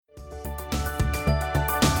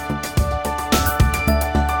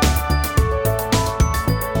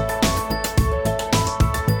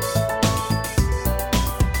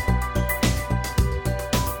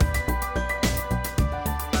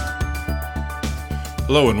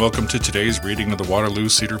Hello and welcome to today's reading of the Waterloo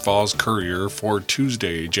Cedar Falls Courier for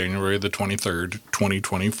Tuesday, January the 23rd,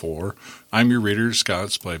 2024. I'm your reader, Scott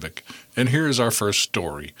Splavik, and here is our first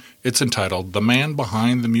story. It's entitled, The Man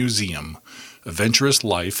Behind the Museum. Adventurous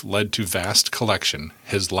Life Led to Vast Collection,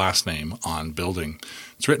 His Last Name on Building.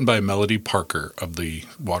 It's written by Melody Parker of the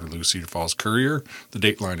Waterloo Cedar Falls Courier. The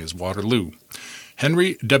dateline is Waterloo.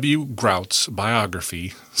 Henry W. Grout's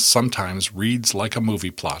biography sometimes reads like a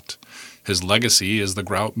movie plot. His legacy is the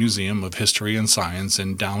Grout Museum of History and Science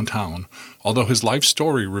in downtown, although his life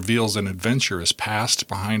story reveals an adventurous past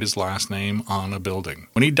behind his last name on a building.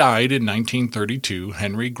 When he died in 1932,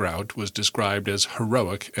 Henry Grout was described as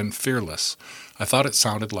heroic and fearless. I thought it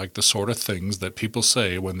sounded like the sort of things that people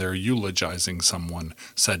say when they're eulogizing someone,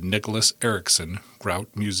 said Nicholas Erickson, Grout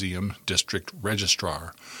Museum District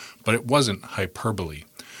Registrar. But it wasn't hyperbole.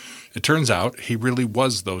 It turns out he really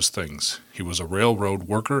was those things. He was a railroad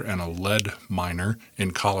worker and a lead miner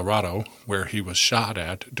in Colorado, where he was shot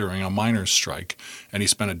at during a miners' strike, and he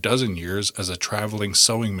spent a dozen years as a traveling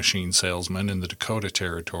sewing machine salesman in the Dakota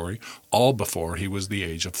Territory, all before he was the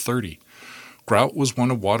age of 30. Grout was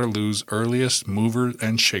one of Waterloo's earliest movers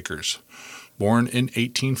and shakers. Born in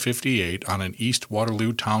 1858 on an East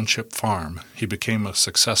Waterloo Township farm, he became a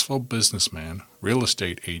successful businessman, real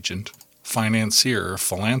estate agent, financier,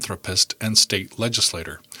 philanthropist, and state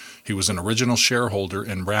legislator. He was an original shareholder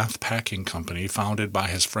in Rath Packing Company, founded by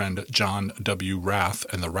his friend John W. Rath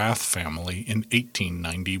and the Rath family in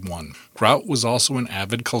 1891. Grout was also an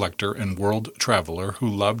avid collector and world traveler who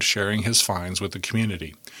loved sharing his finds with the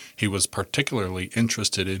community. He was particularly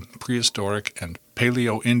interested in prehistoric and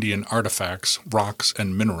Paleo-Indian artifacts, rocks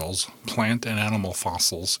and minerals, plant and animal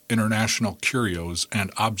fossils, international curios,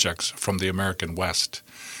 and objects from the American West.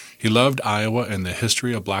 He loved Iowa and the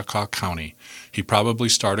history of Black Hawk County. He probably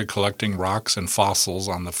started collecting rocks and fossils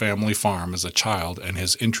on the family farm as a child, and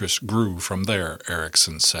his interest grew from there,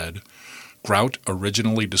 Erickson said. Grout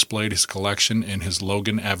originally displayed his collection in his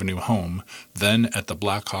Logan Avenue home, then at the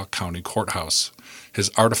Black Hawk County Courthouse.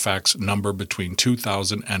 His artifacts number between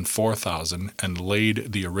 2,000 and 4,000 and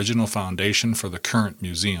laid the original foundation for the current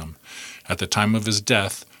museum. At the time of his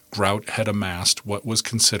death, Grout had amassed what was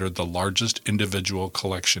considered the largest individual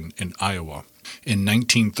collection in Iowa. In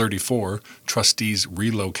 1934, trustees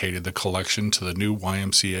relocated the collection to the new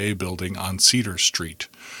YMCA building on Cedar Street.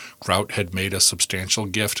 Grout had made a substantial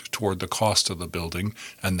gift toward the cost of the building,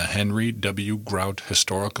 and the Henry W. Grout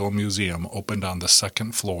Historical Museum opened on the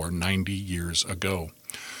second floor 90 years ago.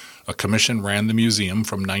 A commission ran the museum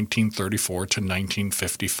from 1934 to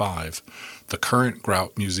 1955. The current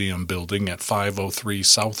Grout Museum building at 503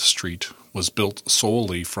 South Street was built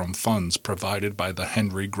solely from funds provided by the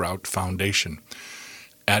Henry Grout Foundation.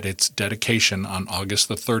 At its dedication on August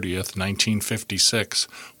the 30th, 1956,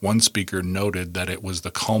 one speaker noted that it was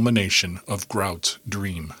the culmination of Grout's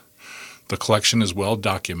dream. The collection is well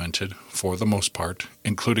documented, for the most part,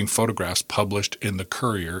 including photographs published in the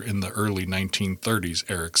Courier in the early 1930s,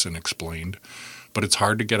 Erickson explained, but it's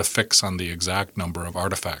hard to get a fix on the exact number of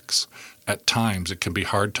artifacts. At times, it can be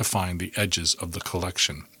hard to find the edges of the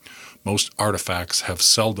collection. Most artifacts have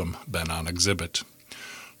seldom been on exhibit.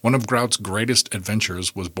 One of Grout's greatest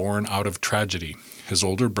adventures was born out of tragedy. His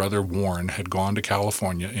older brother Warren had gone to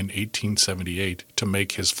California in 1878 to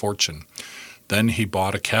make his fortune. Then he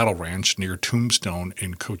bought a cattle ranch near Tombstone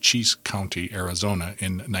in Cochise County, Arizona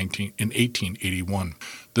in 1881.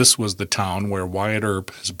 This was the town where Wyatt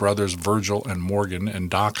Earp, his brothers Virgil and Morgan, and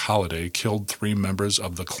Doc Holliday killed 3 members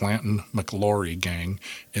of the Clanton-McLaury gang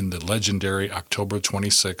in the legendary October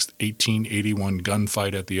 26, 1881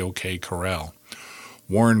 gunfight at the OK Corral.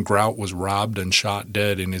 Warren Grout was robbed and shot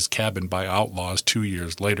dead in his cabin by outlaws 2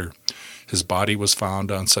 years later. His body was found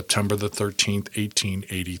on September the 13th,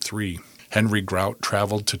 1883. Henry Grout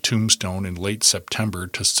traveled to Tombstone in late September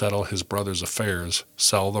to settle his brother's affairs,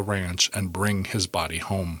 sell the ranch, and bring his body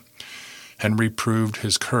home. Henry proved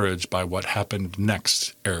his courage by what happened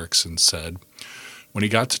next, Erickson said. When he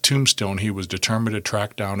got to Tombstone, he was determined to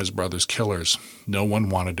track down his brother's killers. No one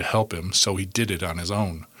wanted to help him, so he did it on his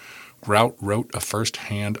own. Grout wrote a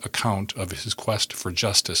first-hand account of his quest for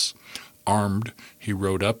justice. Armed, he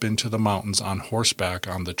rode up into the mountains on horseback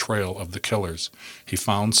on the trail of the killers. He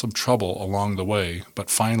found some trouble along the way,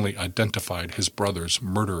 but finally identified his brother's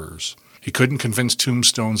murderers. He couldn't convince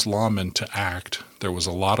Tombstone's lawmen to act. There was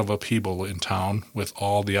a lot of upheaval in town with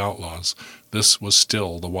all the outlaws. This was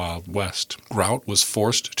still the Wild West. Grout was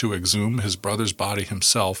forced to exhume his brother's body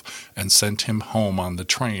himself and sent him home on the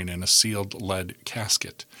train in a sealed lead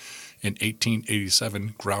casket. In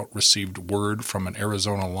 1887, Grout received word from an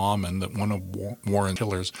Arizona lawman that one of Warren's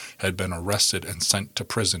killers had been arrested and sent to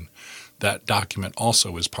prison. That document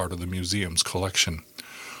also is part of the museum's collection.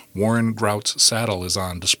 Warren Grout's saddle is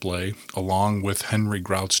on display, along with Henry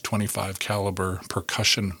Grout's .25 caliber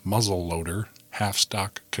percussion muzzle loader,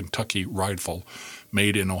 half-stock Kentucky rifle,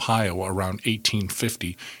 made in Ohio around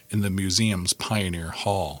 1850 in the museum's Pioneer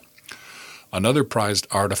Hall. Another prized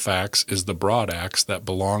artifact is the broadaxe that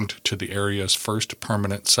belonged to the area's first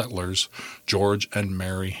permanent settlers, George and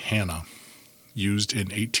Mary Hanna, used in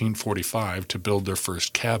 1845 to build their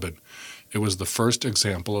first cabin. It was the first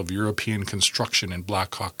example of European construction in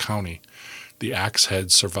Black Hawk County. The axe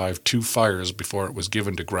head survived 2 fires before it was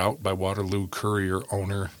given to Grout by Waterloo Courier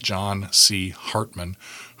owner John C. Hartman,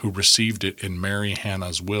 who received it in Mary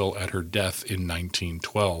Hanna's will at her death in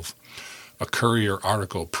 1912. A Courier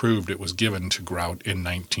article proved it was given to Grout in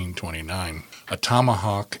 1929. A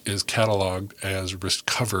tomahawk is cataloged as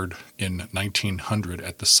recovered in 1900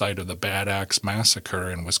 at the site of the Bad Axe Massacre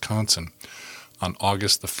in Wisconsin. On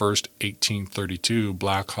August the 1st, 1832,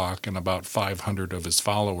 Black Hawk and about 500 of his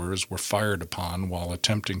followers were fired upon while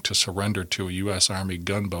attempting to surrender to a U.S. Army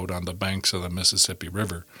gunboat on the banks of the Mississippi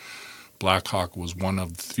River. Black Hawk was one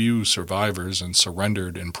of the few survivors and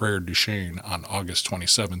surrendered in Prairie du Chien on August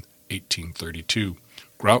 27, 1832.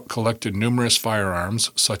 Grout collected numerous firearms,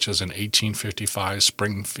 such as an 1855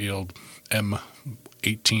 Springfield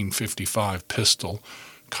M1855 pistol,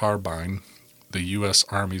 carbine, the U.S.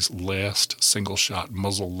 Army's last single-shot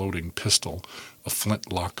muzzle-loading pistol, a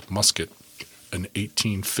flintlock musket, an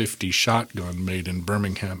 1850 shotgun made in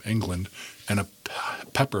Birmingham, England, and a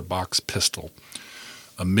pepper box pistol.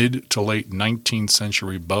 A mid to late 19th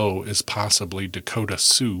century bow is possibly Dakota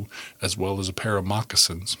Sioux, as well as a pair of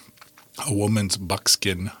moccasins. A woman's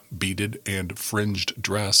buckskin, beaded, and fringed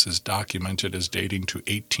dress is documented as dating to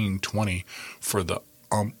 1820 for the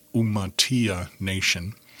Umatilla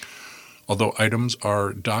Nation. Although items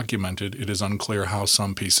are documented, it is unclear how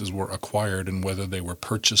some pieces were acquired and whether they were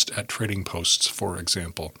purchased at trading posts, for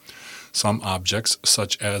example. Some objects,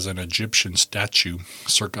 such as an Egyptian statue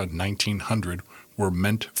circa 1900, were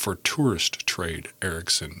meant for tourist trade,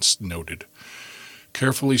 Erickson noted.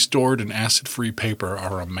 Carefully stored in acid-free paper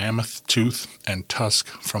are a mammoth tooth and tusk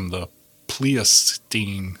from the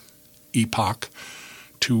Pleistocene epoch,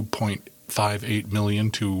 2.58 million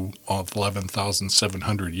to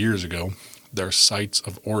 11,700 years ago. Their sites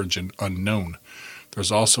of origin unknown.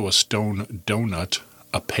 There's also a stone donut,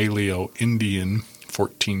 a Paleo-Indian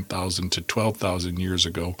 14,000 to 12,000 years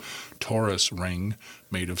ago Taurus ring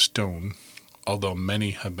made of stone. Although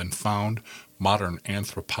many have been found, modern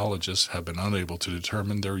anthropologists have been unable to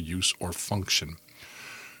determine their use or function.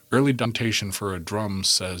 Early documentation for a drum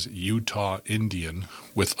says Utah Indian,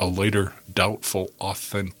 with a later doubtful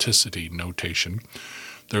authenticity notation.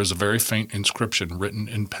 There is a very faint inscription written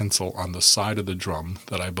in pencil on the side of the drum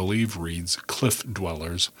that I believe reads Cliff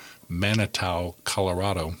Dwellers, Manitou,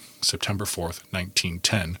 Colorado, September 4th,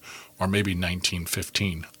 1910, or maybe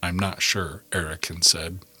 1915. I'm not sure, Erickson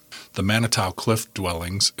said. The Manitou Cliff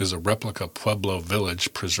Dwellings is a replica Pueblo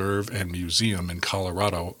village, preserve, and museum in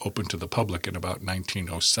Colorado, opened to the public in about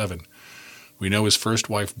 1907. We know his first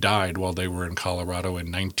wife died while they were in Colorado in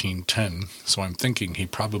 1910, so I'm thinking he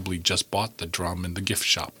probably just bought the drum in the gift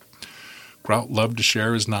shop. Grout loved to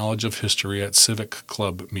share his knowledge of history at civic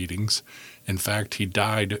club meetings. In fact, he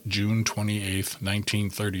died June 28,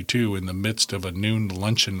 1932, in the midst of a noon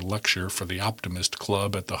luncheon lecture for the Optimist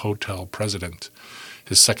Club at the Hotel President.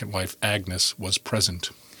 His second wife, Agnes, was present.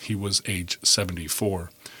 He was age 74.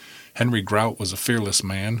 Henry Grout was a fearless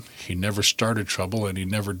man. He never started trouble and he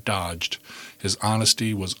never dodged. His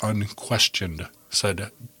honesty was unquestioned, said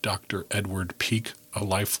Dr. Edward Peake, a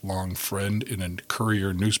lifelong friend, in a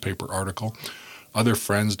Courier newspaper article. Other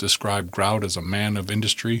friends described Grout as a man of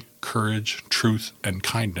industry, courage, truth, and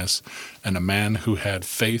kindness, and a man who had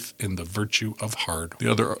faith in the virtue of hard.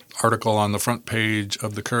 The other article on the front page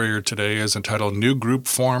of the Courier today is entitled New Group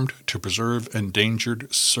Formed to Preserve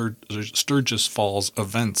Endangered Sturgis Falls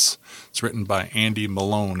Events. It's written by Andy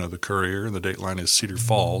Malone of the Courier, and the dateline is Cedar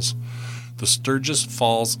Falls. The Sturgis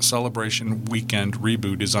Falls Celebration Weekend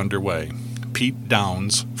reboot is underway. Pete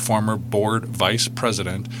Downs, former board vice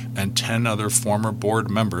president, and 10 other former board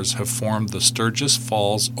members have formed the Sturgis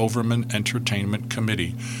Falls Overman Entertainment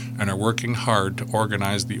Committee and are working hard to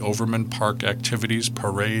organize the Overman Park Activities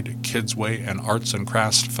Parade, Kidsway, and Arts and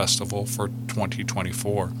Crafts Festival for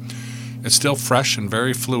 2024. It's still fresh and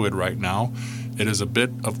very fluid right now. It is a bit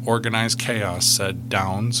of organized chaos, said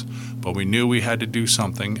Downs, but we knew we had to do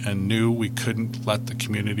something and knew we couldn't let the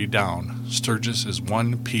community down. Sturgis is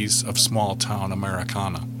one piece of small-town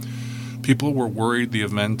Americana. People were worried the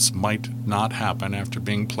events might not happen after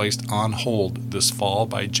being placed on hold this fall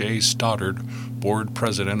by Jay Stoddard, board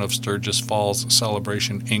president of Sturgis Falls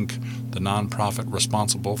Celebration, Inc., the nonprofit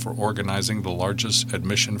responsible for organizing the largest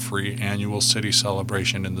admission-free annual city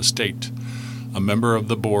celebration in the state. A member of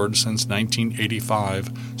the board since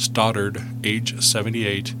 1985, Stoddard, age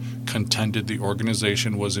 78, contended the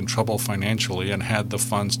organization was in trouble financially and had the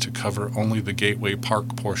funds to cover only the Gateway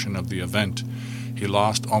Park portion of the event. He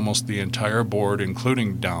lost almost the entire board,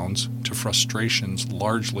 including Downs, to frustrations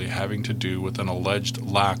largely having to do with an alleged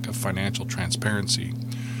lack of financial transparency.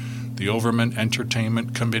 The Overman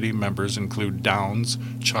Entertainment Committee members include Downs,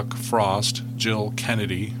 Chuck Frost, Jill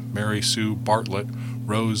Kennedy, Mary Sue Bartlett,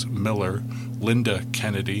 Rose Miller, Linda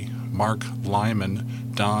Kennedy, Mark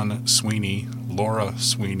Lyman, Don Sweeney, Laura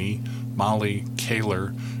Sweeney, Molly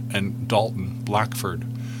Kaler, and Dalton Blackford.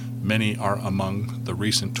 Many are among the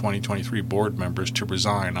recent 2023 board members to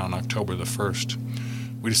resign on October the 1st.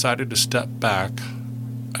 We decided a step back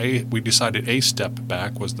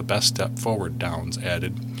was the best step forward, Downs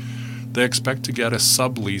added. They expect to get a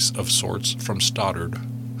sublease of sorts from Stoddard,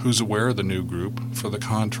 who's aware of the new group, for the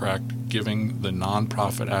contract giving the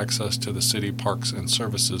nonprofit access to the city parks and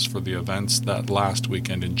services for the events that last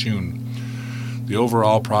weekend in June. The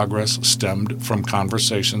overall progress stemmed from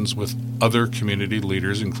conversations with other community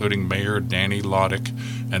leaders, including Mayor Danny Loddick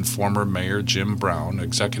and former Mayor Jim Brown,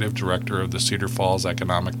 Executive Director of the Cedar Falls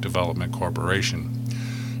Economic Development Corporation.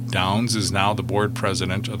 Downs is now the board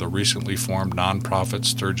president of the recently formed nonprofit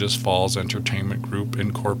Sturgis Falls Entertainment Group,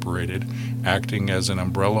 Incorporated, acting as an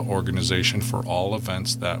umbrella organization for all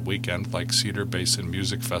events that weekend, like Cedar Basin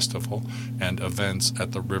Music Festival and events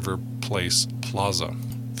at the River Place Plaza.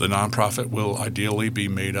 The nonprofit will ideally be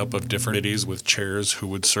made up of different entities with chairs who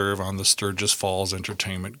would serve on the Sturgis Falls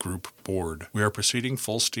Entertainment Group board. We are proceeding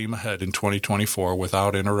full steam ahead in 2024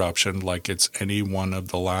 without interruption like it's any one of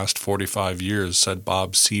the last 45 years, said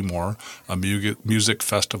Bob Seymour, a music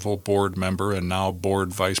festival board member and now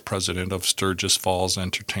board vice president of Sturgis Falls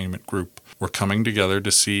Entertainment Group. We're coming together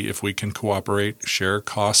to see if we can cooperate, share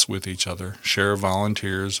costs with each other, share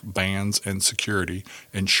volunteers, bands and security,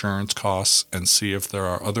 insurance costs, and see if there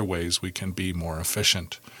are other ways we can be more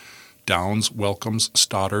efficient. Downs welcomes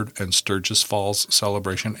Stoddard and Sturgis Falls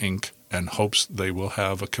Celebration, Inc. and hopes they will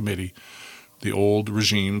have a committee. The old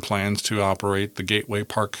regime plans to operate the Gateway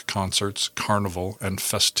Park concerts, carnival, and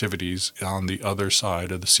festivities on the other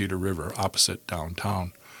side of the Cedar River, opposite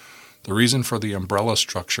downtown. The reason for the umbrella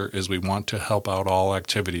structure is we want to help out all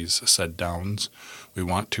activities, said Downs. We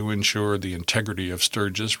want to ensure the integrity of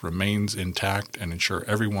Sturgis remains intact and ensure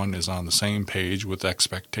everyone is on the same page with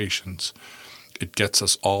expectations. It gets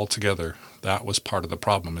us all together. That was part of the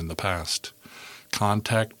problem in the past.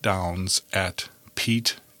 Contact Downs at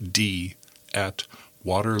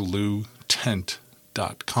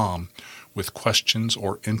peted@waterlootent.com with questions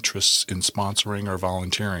or interests in sponsoring or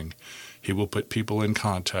volunteering. He will put people in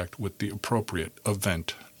contact with the appropriate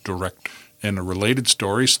event director. In a related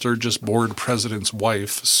story, Sturgis board president's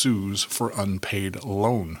wife sues for unpaid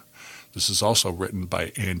loan. This is also written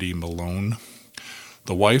by Andy Malone.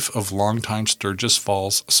 The wife of longtime Sturgis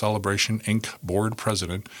Falls Celebration, Inc. board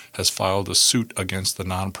president has filed a suit against the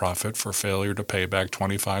nonprofit for failure to pay back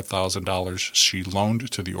 $25,000 she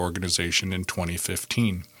loaned to the organization in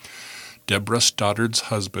 2015. Deborah Stoddard's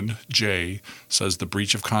husband, Jay, says the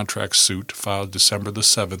breach of contract suit filed December the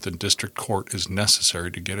 7th in district court is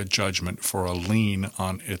necessary to get a judgment for a lien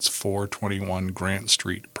on its 421 Grant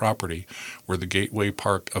Street property where the Gateway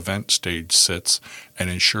Park event stage sits and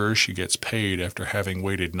ensure she gets paid after having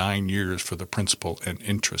waited 9 years for the principal and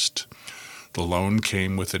interest. The loan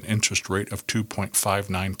came with an interest rate of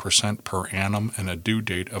 2.59% per annum and a due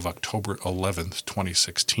date of October 11th,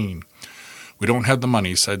 2016. We don't have the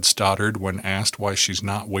money, said Stoddard when asked why she's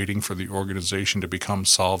not waiting for the organization to become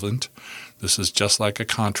solvent. This is just like a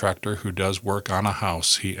contractor who does work on a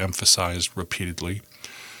house, he emphasized repeatedly.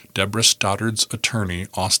 Deborah Stoddard's attorney,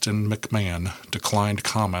 Austin McMahon, declined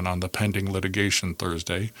comment on the pending litigation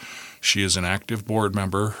Thursday. She is an active board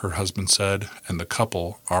member, her husband said, and the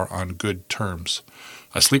couple are on good terms.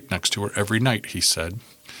 I sleep next to her every night, he said.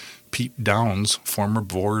 Pete Downs, former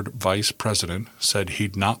board vice president, said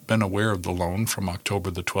he'd not been aware of the loan from October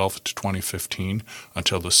the 12th to 2015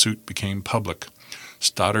 until the suit became public.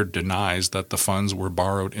 Stoddard denies that the funds were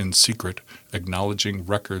borrowed in secret, acknowledging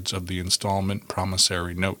records of the installment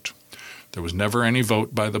promissory note. There was never any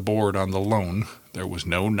vote by the board on the loan. There was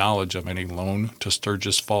no knowledge of any loan to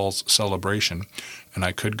Sturgis Falls Celebration, and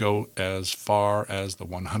I could go as far as the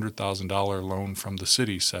 $100,000 loan from the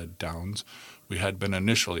city, said Downs. We had been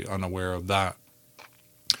initially unaware of that.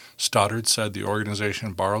 Stoddard said the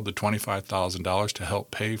organization borrowed the $25,000 to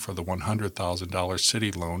help pay for the $100,000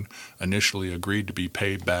 city loan, initially agreed to be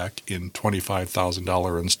paid back in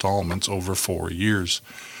 $25,000 installments over 4 years.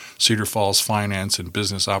 Cedar Falls Finance and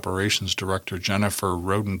Business Operations Director Jennifer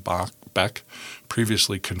Rodenbeck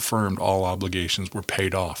previously confirmed all obligations were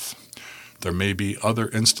paid off. There may be other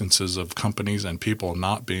instances of companies and people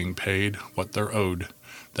not being paid what they're owed.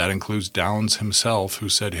 That includes Downs himself, who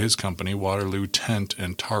said his company, Waterloo Tent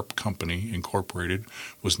and Tarp Company, Incorporated,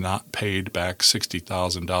 was not paid back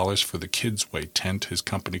 $60,000 for the Kidsway tent his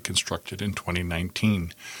company constructed in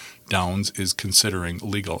 2019. Downs is considering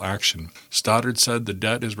legal action. Stoddard said the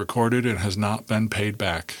debt is recorded and has not been paid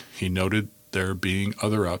back. He noted there being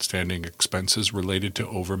other outstanding expenses related to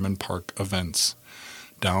Overman Park events.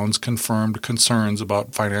 Downs confirmed concerns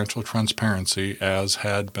about financial transparency, as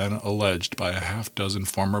had been alleged by a half-dozen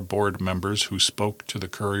former board members who spoke to the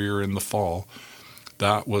Courier in the fall.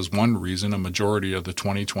 That was one reason a majority of the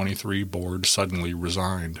 2023 board suddenly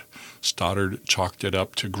resigned. Stoddard chalked it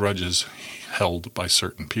up to grudges held by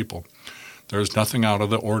certain people. There is nothing out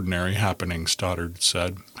of the ordinary happening, Stoddard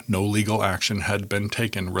said. No legal action had been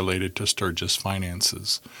taken related to Sturgis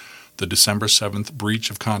finances. The December 7th breach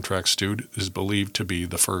of contract suit is believed to be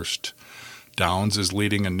the first. Downs is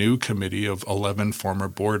leading a new committee of 11 former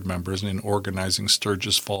board members in organizing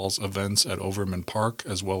Sturgis Falls events at Overman Park,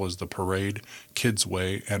 as well as the parade,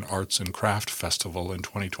 Kidsway, and Arts and Craft Festival in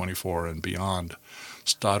 2024 and beyond.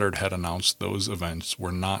 Stoddard had announced those events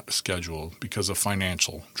were not scheduled because of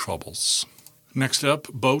financial troubles. Next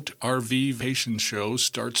up, Boat RV Vacation Show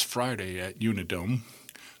starts Friday at Unidome.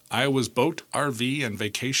 Iowa's Boat, RV, and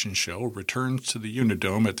Vacation Show returns to the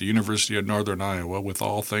Unidome at the University of Northern Iowa with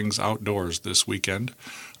all things outdoors this weekend.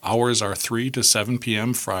 Hours are 3 to 7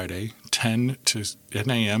 p.m. Friday, 10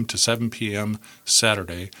 a.m. to 7 p.m.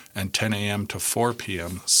 Saturday, and 10 a.m. to 4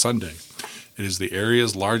 p.m. Sunday. It is the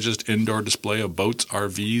area's largest indoor display of boats,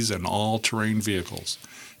 RVs, and all-terrain vehicles.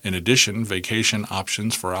 In addition, vacation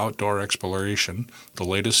options for outdoor exploration, the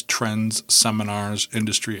latest trends, seminars,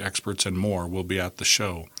 industry experts, and more will be at the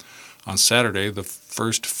show. On Saturday, the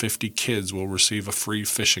first 50 kids will receive a free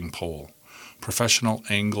fishing pole. Professional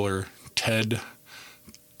angler Ted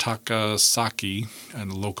Takasaki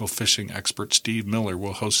and local fishing expert Steve Miller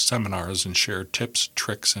will host seminars and share tips,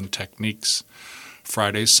 tricks, and techniques.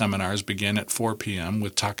 Friday's seminars begin at 4 p.m.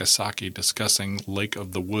 with Takasaki discussing Lake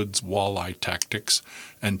of the Woods walleye tactics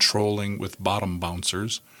and trolling with bottom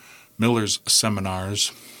bouncers. Miller's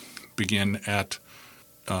seminars begin at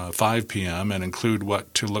 5 p.m. and include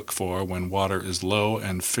what to look for when water is low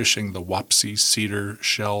and fishing the Wapsie Cedar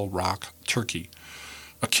Shell Rock Turkey.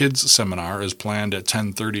 A kids' seminar is planned at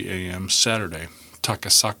 10:30 a.m. Saturday.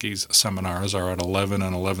 Takasaki's seminars are at 11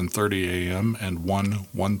 and 11:30 a.m. and 1,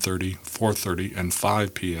 1:30, 4:30, and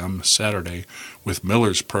 5 p.m. Saturday, with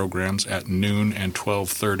Miller's programs at noon and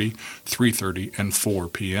 12:30, 3:30, and 4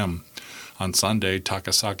 p.m. On Sunday,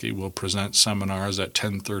 Takasaki will present seminars at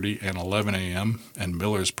 10:30 and 11 a.m., and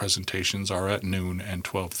Miller's presentations are at noon and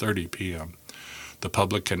 12:30 p.m. The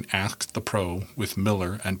public can ask the pro with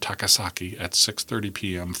Miller and Takasaki at 6:30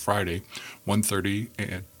 p.m. Friday, 1:30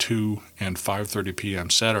 and 2 and 5:30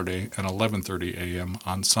 p.m. Saturday, and 11:30 a.m.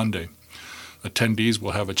 on Sunday. Attendees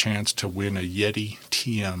will have a chance to win a Yeti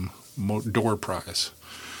TM door prize.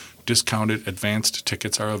 Discounted advanced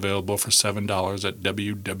tickets are available for $7 at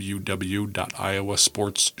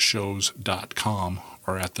www.iowasportsshows.com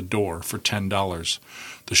or at the door for $10.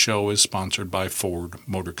 The show is sponsored by Ford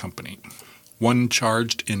Motor Company. One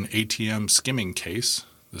charged in ATM skimming case.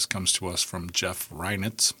 This comes to us from Jeff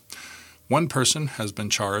Reinitz. One person has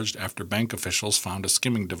been charged after bank officials found a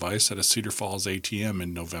skimming device at a Cedar Falls ATM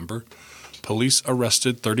in November. Police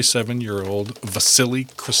arrested 37-year-old Vasily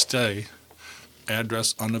Christe,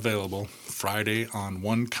 address unavailable, Friday on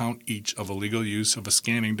one count each of illegal use of a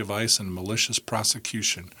scanning device and malicious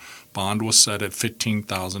prosecution. Bond was set at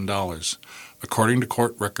 $15,000. According to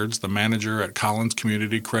court records, the manager at Collins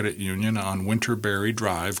Community Credit Union on Winterberry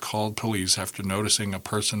Drive called police after noticing a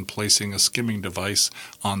person placing a skimming device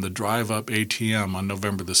on the drive-up ATM on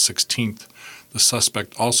November the 16th. The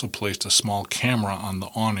suspect also placed a small camera on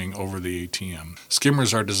the awning over the ATM.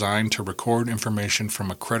 Skimmers are designed to record information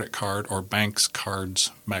from a credit card or bank's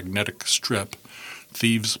card's magnetic strip.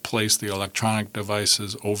 Thieves place the electronic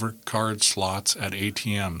devices over card slots at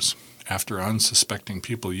ATMs. After unsuspecting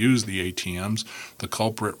people use the ATMs, the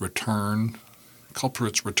culprits return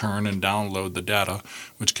and download the data,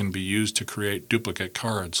 which can be used to create duplicate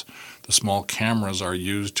cards. The small cameras are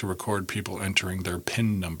used to record people entering their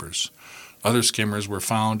PIN numbers. Other skimmers were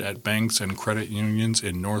found at banks and credit unions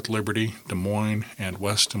in North Liberty, Des Moines, and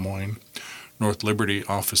West Des Moines. North Liberty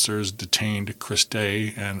officers detained Chris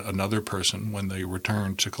Day and another person when they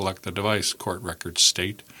returned to collect the device, court records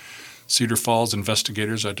state. Cedar Falls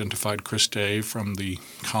investigators identified Chris Day from the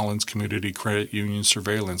Collins Community Credit Union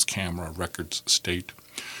surveillance camera, records state.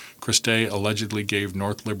 Chris Day allegedly gave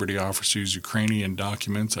North Liberty officers Ukrainian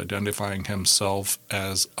documents identifying himself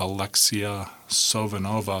as Alexia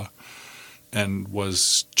Sovanova and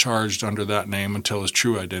was charged under that name until his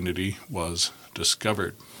true identity was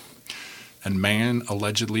discovered. And man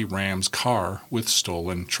allegedly rams car with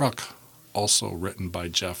stolen truck, also written by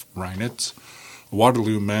Jeff Reinitz. A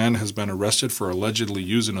Waterloo man has been arrested for allegedly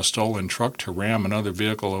using a stolen truck to ram another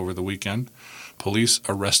vehicle over the weekend. Police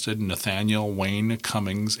arrested Nathaniel Wayne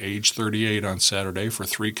Cummings, age 38, on Saturday for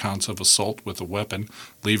 3 counts of assault with a weapon,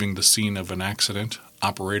 leaving the scene of an accident,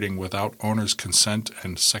 operating without owner's consent,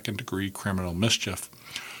 and second-degree criminal mischief.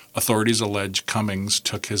 Authorities allege Cummings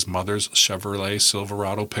took his mother's Chevrolet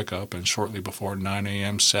Silverado pickup and shortly before 9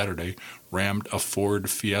 a.m. Saturday rammed a Ford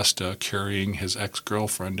Fiesta carrying his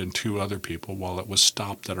ex-girlfriend and 2 other people while it was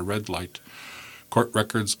stopped at a red light. Court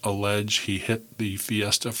records allege he hit the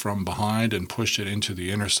Fiesta from behind and pushed it into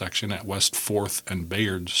the intersection at West 4th and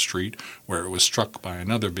Bayard Street, where it was struck by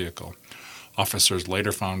another vehicle. Officers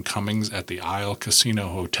later found Cummings at the Isle Casino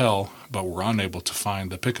Hotel, but were unable to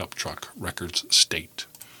find the pickup truck, records state.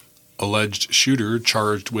 Alleged shooter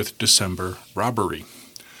charged with December robbery.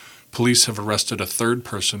 Police have arrested a 3rd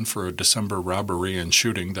person for a December robbery and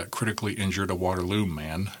shooting that critically injured a Waterloo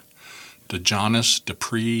man. DeJonis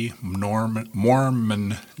Dupree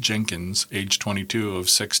Mormon Jenkins, age 22, of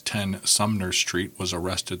 610 Sumner Street, was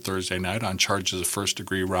arrested Thursday night on charges of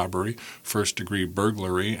first-degree robbery, first-degree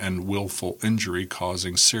burglary, and willful injury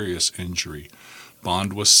causing serious injury.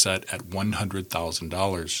 Bond was set at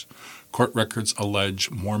 $100,000. Court records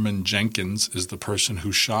allege Mormon Jenkins is the person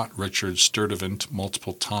who shot Richard Sturdivant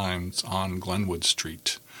multiple times on Glenwood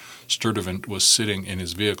Street. Sturdivant was sitting in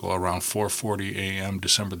his vehicle around 4:40 a.m.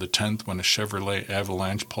 December the 10th when a Chevrolet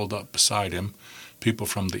Avalanche pulled up beside him. People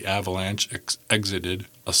from the Avalanche exited,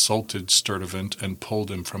 assaulted Sturdivant, and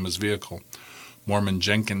pulled him from his vehicle. Mormon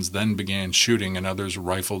Jenkins then began shooting, and others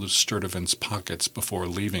rifled Sturdivant's pockets before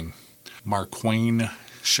leaving. Marquane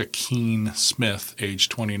Shakeen Smith, age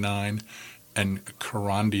 29, and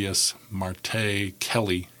Carandius Marte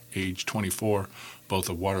Kelly, age 24, both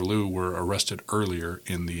of Waterloo, were arrested earlier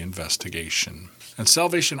in the investigation. And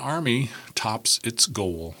Salvation Army tops its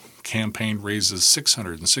goal. Campaign raises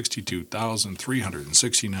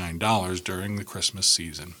 $662,369 during the Christmas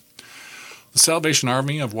season. The Salvation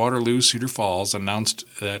Army of Waterloo Cedar Falls announced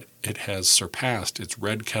that it has surpassed its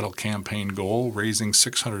Red Kettle campaign goal, raising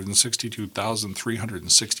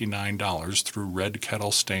 $662,369 through Red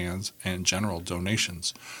Kettle stands and general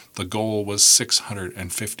donations. The goal was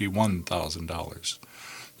 $651,000.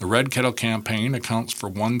 The Red Kettle campaign accounts for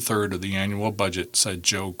 1/3 of the annual budget, said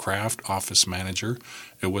Joe Kraft, office manager.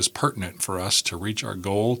 It was pertinent for us to reach our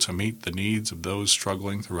goal to meet the needs of those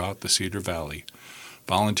struggling throughout the Cedar Valley.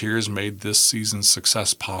 Volunteers made this season's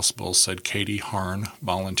success possible, said Katie Harn,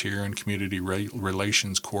 Volunteer and Community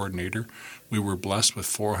Relations Coordinator. We were blessed with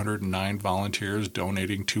 409 volunteers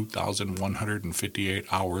donating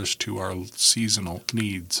 2,158 hours to our seasonal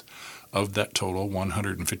needs. Of that total,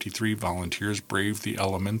 153 volunteers braved the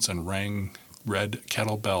elements and rang Red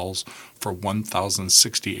Kettle bells for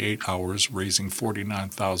 1,068 hours, raising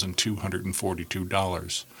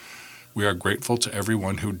 $49,242. We are grateful to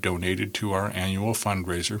everyone who donated to our annual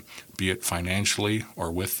fundraiser, be it financially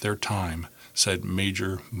or with their time, said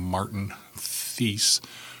Major Martin Thies,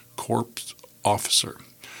 Corps officer.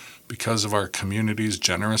 Because of our community's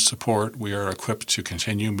generous support, we are equipped to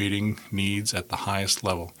continue meeting needs at the highest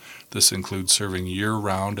level. This includes serving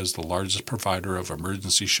year-round as the largest provider of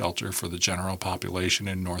emergency shelter for the general population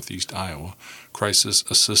in Northeast Iowa, crisis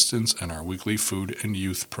assistance, and our weekly food and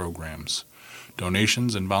youth programs.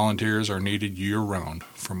 Donations and volunteers are needed year-round.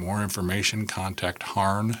 For more information, contact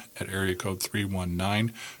Harn at area code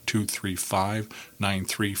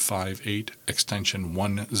 319-235-9358, extension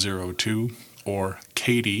 102, or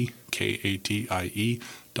Katie, Katie,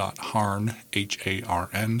 .Harn,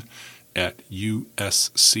 HARN, at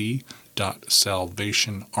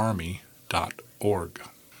usc.salvationarmy.org.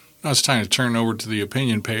 Now it's time to turn over to the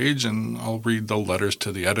opinion page, and I'll read the letters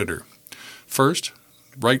to the editor. First,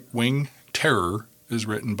 right-wing terror is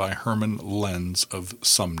written by Herman Lenz of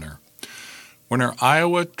Sumner. When our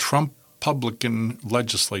Iowa Trump-Republican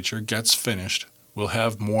legislature gets finished, we'll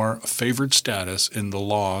have more favored status in the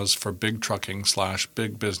laws for big trucking /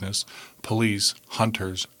 big business, police,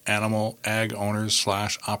 hunters, animal ag owners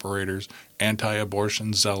 / operators,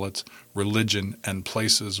 anti-abortion zealots, religion, and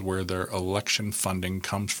places where their election funding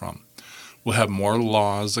comes from. We'll have more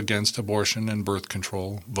laws against abortion and birth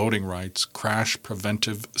control, voting rights, crash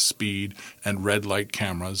preventive speed and red light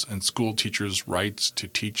cameras, and school teachers' rights to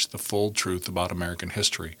teach the full truth about American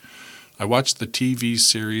history. I watched the TV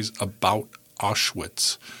series About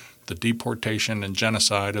Auschwitz, the deportation and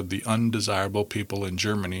genocide of the undesirable people in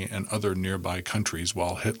Germany and other nearby countries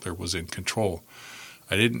while Hitler was in control.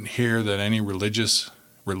 I didn't hear that any religions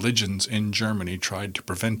in Germany tried to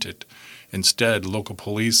prevent it. Instead, local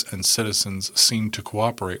police and citizens seemed to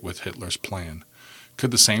cooperate with Hitler's plan.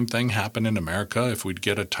 Could the same thing happen in America if we'd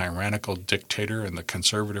get a tyrannical dictator and the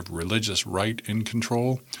conservative religious right in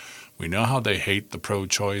control? We know how they hate the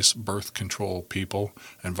pro-choice, birth control people,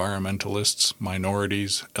 environmentalists,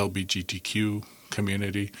 minorities, LGBTQ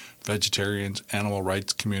community, vegetarians, animal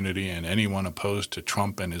rights community, and anyone opposed to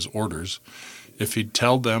Trump and his orders. If he'd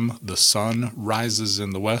tell them the sun rises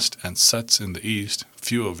in the west and sets in the east,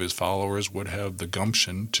 few of his followers would have the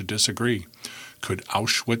gumption to disagree. Could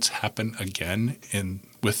Auschwitz happen again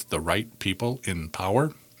with the right people in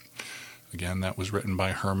power? Again, that was written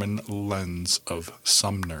by Herman Lenz of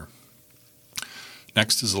Sumner.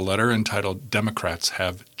 Next is a letter entitled Democrats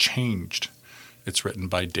Have Changed. It's written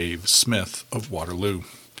by Dave Smith of Waterloo.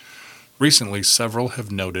 Recently, several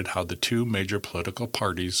have noted how the two major political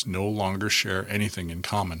parties no longer share anything in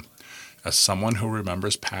common. As someone who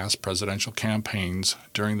remembers past presidential campaigns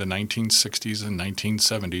during the 1960s and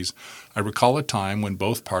 1970s, I recall a time when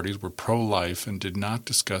both parties were pro-life and did not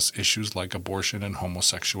discuss issues like abortion and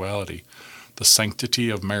homosexuality. The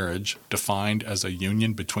sanctity of marriage, defined as a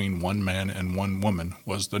union between one man and one woman,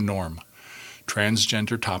 was the norm.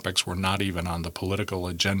 Transgender topics were not even on the political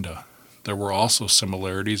agenda. There were also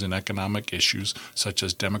similarities in economic issues, such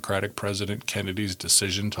as Democratic President Kennedy's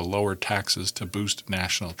decision to lower taxes to boost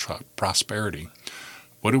national prosperity.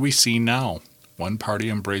 What do we see now? One party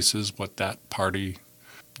embraces what that party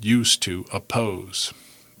used to oppose.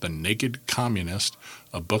 The Naked Communist,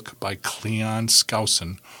 a book by Cleon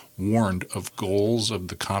Skousen, warned of goals of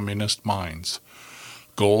the communist minds.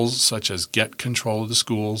 Goals such as get control of the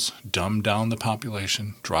schools, dumb down the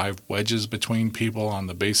population, drive wedges between people on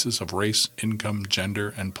the basis of race, income,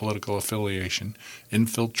 gender, and political affiliation,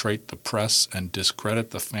 infiltrate the press, and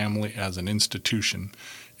discredit the family as an institution.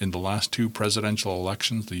 In the last two presidential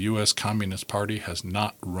elections, the U.S. Communist Party has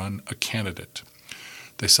not run a candidate.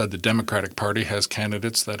 They said the Democratic Party has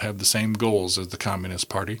candidates that have the same goals as the Communist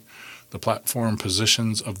Party. The platform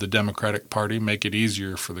positions of the Democratic Party make it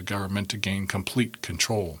easier for the government to gain complete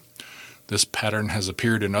control. This pattern has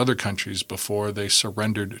appeared in other countries before they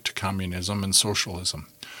surrendered to communism and socialism.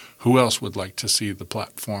 Who else would like to see the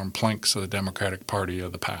platform planks of the Democratic Party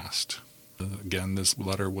of the past? Again, this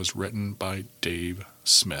letter was written by Dave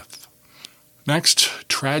Smith. Next,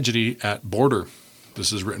 tragedy at border.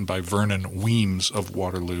 This is written by Vernon Weems of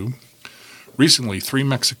Waterloo. Recently, 3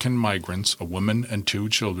 Mexican migrants, a woman and 2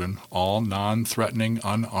 children, all non-threatening,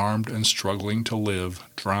 unarmed, and struggling to live,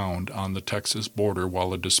 drowned on the Texas border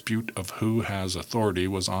while a dispute of who has authority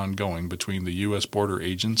was ongoing between the U.S. border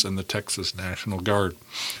agents and the Texas National Guard.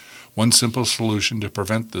 One simple solution to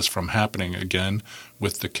prevent this from happening again,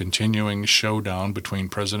 with the continuing showdown between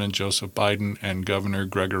President Joseph Biden and Governor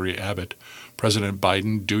Gregory Abbott. President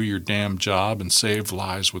Biden, do your damn job and save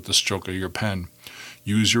lives with the stroke of your pen.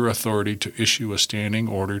 Use your authority to issue a standing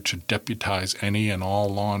order to deputize any and all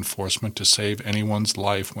law enforcement to save anyone's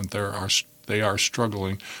life when they are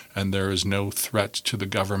struggling and there is no threat to the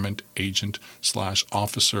government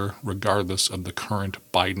agent/officer regardless of the current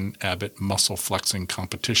Biden-Abbott muscle-flexing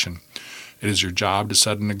competition. It is your job to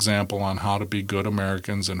set an example on how to be good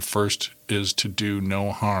Americans, and first is to do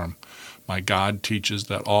no harm. My God teaches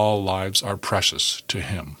that all lives are precious to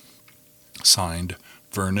him. Signed,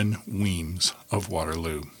 Vernon Weems of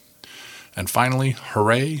Waterloo. And finally,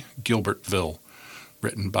 Hooray, Gilbertville,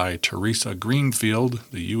 written by Teresa Greenfield,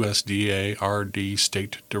 the USDA RD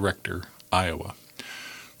State Director, Iowa.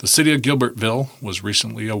 The city of Gilbertville was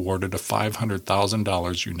recently awarded a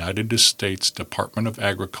 $500,000 United States Department of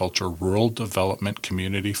Agriculture Rural Development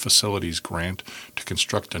Community Facilities grant to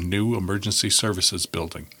construct a new emergency services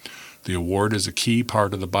building. The award is a key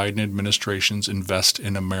part of the Biden administration's Invest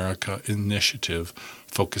in America initiative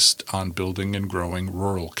focused on building and growing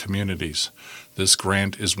rural communities. This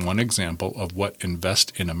grant is one example of what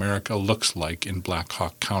Invest in America looks like in Black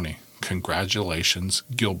Hawk County. Congratulations,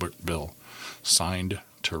 Gilbertville. Signed,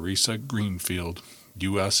 Teresa Greenfield,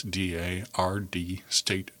 USDA RD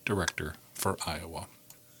State Director for Iowa.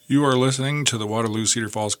 You are listening to the Waterloo Cedar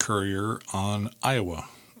Falls Courier on IRIS,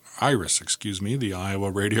 the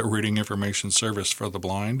Iowa Radio Reading Information Service for the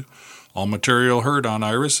Blind. All material heard on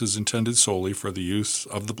IRIS is intended solely for the use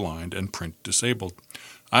of the blind and print disabled.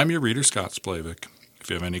 I'm your reader, Scott Splavik. If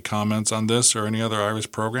you have any comments on this or any other Irish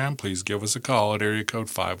program, please give us a call at area code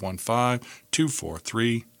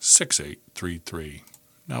 515-243-6833.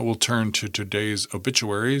 Now we'll turn to today's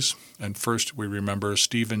obituaries, and first we remember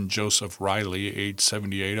Stephen Joseph Riley, age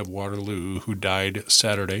 78, of Waterloo, who died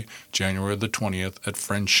Saturday, January the 20th at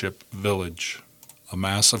Friendship Village. A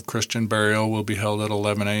Mass of Christian burial will be held at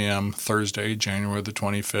 11 a.m. Thursday, January the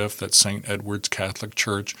 25th at St. Edward's Catholic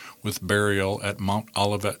Church, with burial at Mount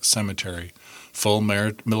Olivet Cemetery. Full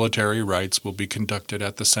military rites will be conducted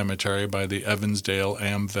at the cemetery by the Evansdale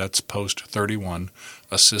AmVets Post 31,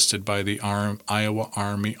 assisted by the Iowa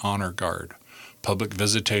Army Honor Guard. Public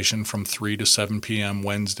visitation from 3 to 7 p.m.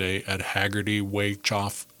 Wednesday at Haggerty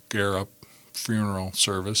Waychoff Garrett funeral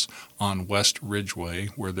service on West Ridgeway,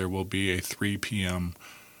 where there will be a 3 p.m.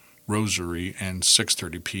 rosary and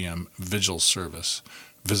 6:30 p.m. vigil service.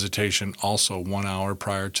 Visitation also 1 hour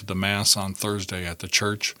prior to the Mass on Thursday at the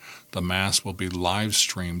church. The Mass will be live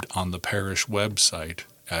streamed on the parish website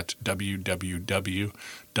at www.sted,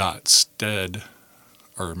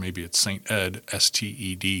 or maybe it's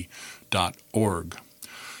sted.org.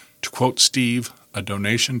 To quote Steve, "A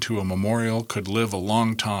donation to a memorial could live a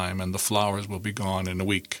long time, and the flowers will be gone in a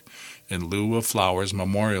week. In lieu of flowers,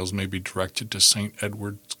 memorials may be directed to St.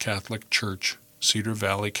 Edward's Catholic Church, Cedar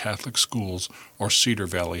Valley Catholic Schools, or Cedar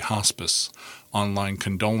Valley Hospice. Online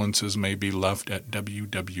condolences may be left at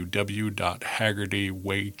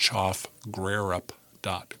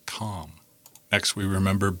www.haggardywaychoffgrarup.com. Next, we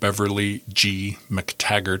remember Beverly G.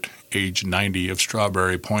 McTaggart, age 90, of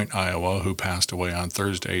Strawberry Point, Iowa, who passed away on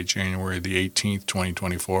Thursday, January the 18th,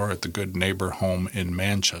 2024, at the Good Neighbor Home in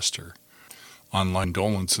Manchester. Online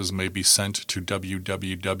condolences may be sent to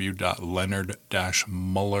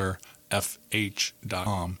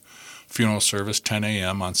www.leonard-mullerfh.com. Funeral service 10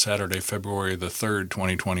 a.m. on Saturday, February the 3rd,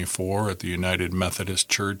 2024, at the United Methodist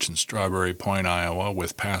Church in Strawberry Point, Iowa,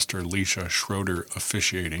 with Pastor Leisha Schroeder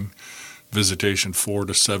officiating. Visitation 4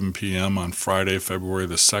 to 7 p.m. on Friday, February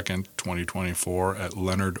the 2nd, 2024, at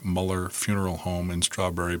Leonard Muller Funeral Home in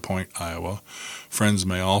Strawberry Point, Iowa. Friends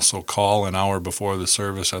may also call an hour before the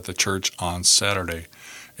service at the church on Saturday.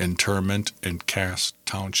 Interment in Cass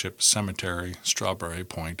Township Cemetery, Strawberry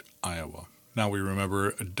Point, Iowa. Now we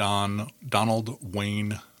remember Donald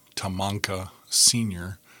Wayne Tamanka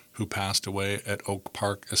Sr., who passed away at Oak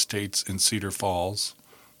Park Estates in Cedar Falls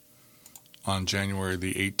on January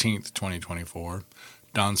the 18th, 2024.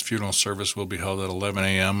 Don's funeral service will be held at 11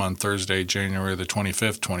 a.m. on Thursday, January the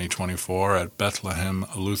 25th, 2024, at Bethlehem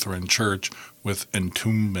Lutheran Church, with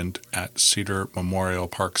entombment at Cedar Memorial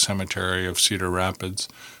Park Cemetery of Cedar Rapids.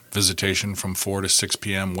 Visitation from 4 to 6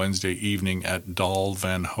 p.m. Wednesday evening at Dahl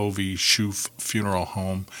Van Hovey Schoof Funeral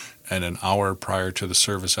Home, and an hour prior to the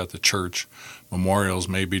service at the church. Memorials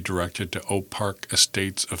may be directed to Oak Park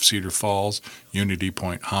Estates of Cedar Falls, Unity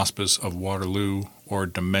Point Hospice of Waterloo, or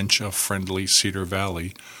Dementia Friendly Cedar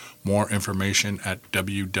Valley. More information at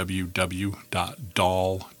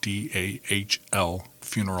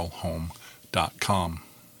www.dahlfuneralhome.com.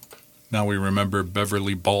 Now we remember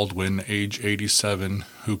Beverly Baldwin, age 87,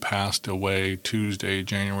 who passed away Tuesday,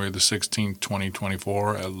 January the 16th,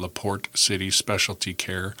 2024, at LaPorte City Specialty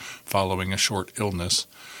Care following a short illness.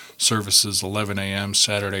 Services 11 a.m.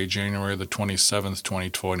 Saturday, January the 27th,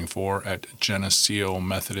 2024, at Geneseo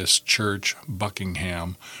Methodist Church,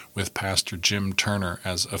 Buckingham, with Pastor Jim Turner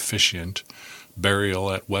as officiant.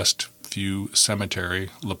 Burial at Westview Cemetery,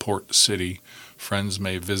 LaPorte City. Friends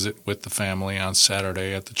may visit with the family on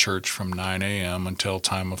Saturday at the church from 9 a.m. until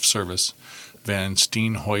time of service. Van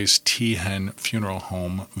Steenhuis Teehen Funeral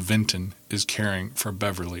Home, Vinton, is caring for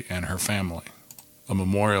Beverly and her family. A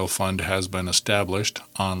memorial fund has been established.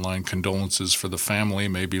 Online condolences for the family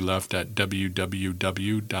may be left at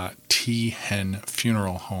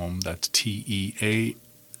www.tehenfuneralhome, that's Teahen,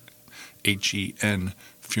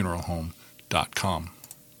 funeralhome.com.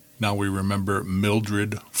 Now we remember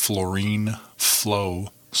Mildred Florine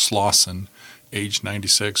Flo Slauson, age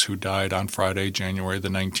 96, who died on Friday, January the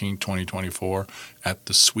 19th, 2024, at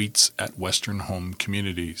the Suites at Western Home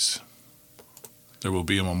Communities. There will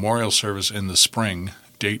be a memorial service in the spring,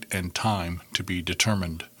 date and time to be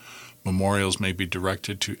determined. Memorials may be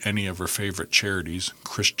directed to any of her favorite charities: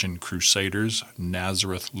 Christian Crusaders,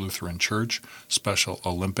 Nazareth Lutheran Church, Special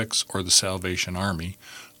Olympics, or the Salvation Army.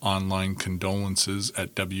 Online condolences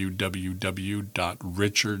at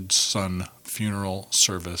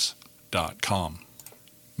www.richardsonfuneralservice.com.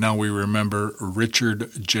 Now we remember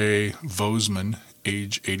Richard J. Vosman,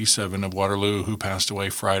 age 87, of Waterloo, who passed away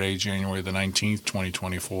Friday, January the 19th,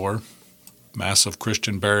 2024. Mass of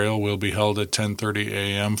Christian burial will be held at 10:30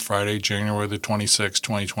 a.m. Friday, January the 26th,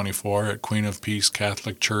 2024 at Queen of Peace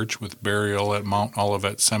Catholic Church with burial at Mount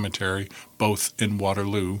Olivet Cemetery, both in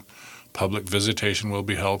Waterloo. Public visitation will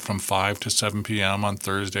be held from 5 to 7 p.m. on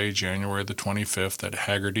Thursday, January the 25th at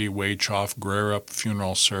Haggerty Waychoff Grerup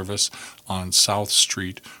Funeral Service on South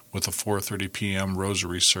Street with a 4:30 p.m.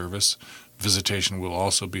 Rosary service. Visitation will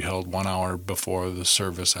also be held 1 hour before the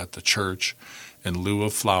service at the church. In lieu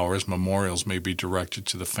of flowers, memorials may be directed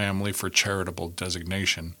to the family for charitable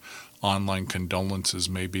designation. Online condolences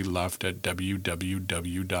may be left at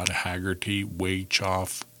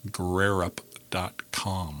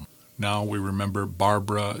www.haggertywaychoffgrerup.com. Now we remember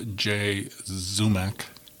Barbara J. Zumak,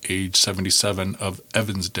 age 77, of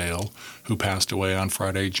Evansdale, who passed away on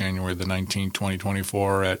Friday, January the 19th,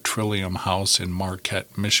 2024 at Trillium House in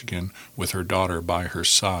Marquette, Michigan, with her daughter by her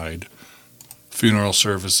side. Funeral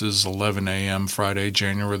services 11 a.m. Friday,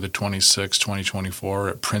 January the 26th, 2024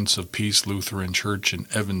 at Prince of Peace Lutheran Church in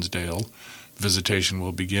Evansdale. Visitation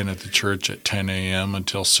will begin at the church at 10 a.m.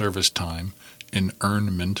 until service time.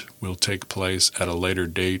 Interment will take place at a later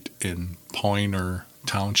date in Poynter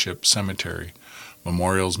Township Cemetery.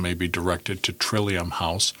 Memorials may be directed to Trillium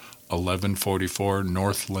House, 1144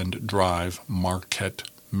 Northland Drive, Marquette,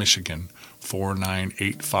 Michigan,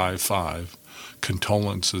 49855.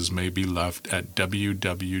 Condolences may be left at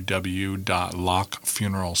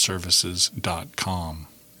www.lockfuneralservices.com.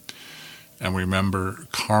 And remember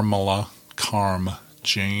Carmela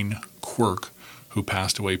Jane Quirk, who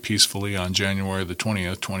passed away peacefully on January the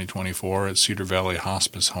 20th, 2024 at Cedar Valley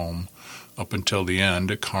Hospice Home. Up until the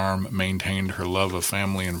end, Carm maintained her love of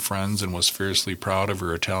family and friends and was fiercely proud of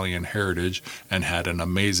her Italian heritage and had an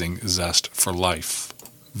amazing zest for life.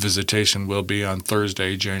 Visitation will be on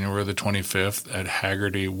Thursday, January the 25th at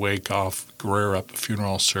Haggerty Waychoff Grerup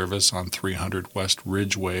Funeral Service on 300 West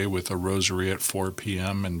Ridgeway with a rosary at 4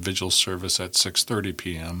 p.m. and vigil service at 6:30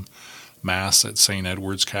 p.m. Mass at St.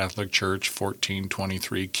 Edward's Catholic Church,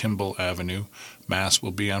 1423 Kimball Avenue. Mass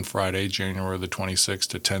will be on Friday, January the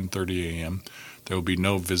 26th at 10:30 a.m. There will be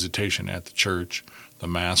no visitation at the church. The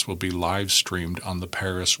Mass will be live streamed on the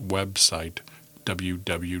parish website,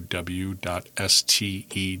 www.sted.org.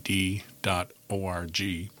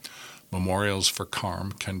 Memorials for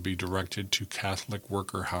Carm can be directed to Catholic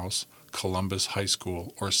Worker House, Columbus High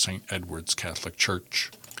School, or St. Edward's Catholic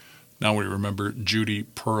Church. Now we remember Judy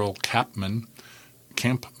Pearl Campman,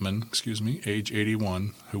 age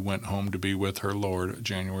 81, who went home to be with her Lord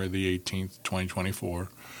January the 18th, 2024.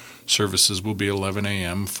 Services will be 11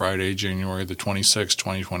 a.m. Friday, January the 26th,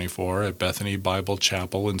 2024 at Bethany Bible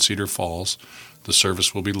Chapel in Cedar Falls. The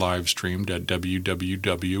service will be live streamed at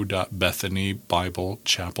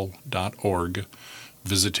www.bethanybiblechapel.org.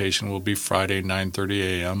 Visitation will be Friday, 9:30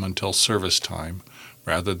 a.m. until service time.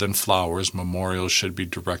 Rather than flowers, memorials should be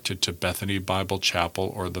directed to Bethany Bible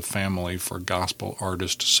Chapel or the family for gospel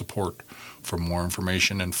artist support. For more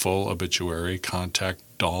information and full obituary, contact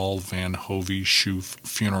Dahl Van Hovey Schoof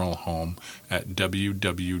Funeral Home at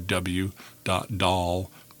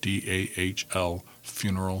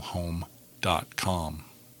www.dahlfuneralhome.com.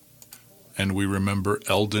 And we remember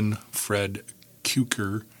Eldon Fred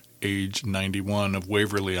Kuker, age 91, of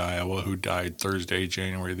Waverly, Iowa, who died Thursday,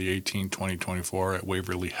 January the 18th, 2024 at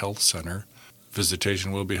Waverly Health Center.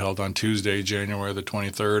 Visitation will be held on Tuesday, January the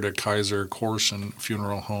 23rd at Kaiser Corson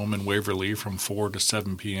Funeral Home in Waverly from 4 to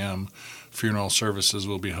 7 p.m. Funeral services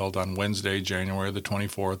will be held on Wednesday, January the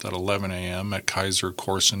 24th at 11 a.m. at Kaiser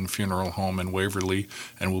Corson Funeral Home in Waverly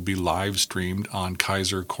and will be live streamed on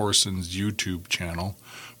Kaiser Corson's YouTube channel.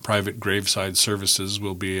 Private graveside services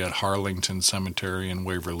will be at Harlington Cemetery in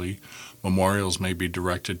Waverly. Memorials may be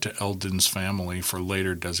directed to Eldon's family for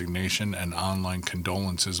later designation, and online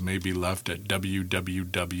condolences may be left at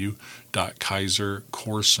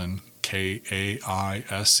www.kaisercorson,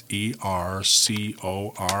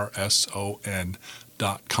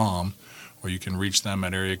 KAISERCORSON.com, or you can reach them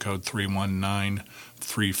at area code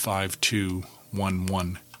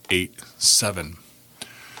 319-352-1187.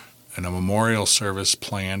 And a memorial service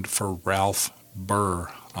planned for Ralph Burr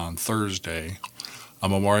on Thursday. A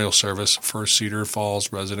memorial service for Cedar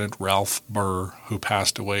Falls resident Ralph Burr, who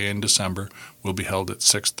passed away in December, will be held at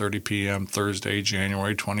 6:30 p.m. Thursday,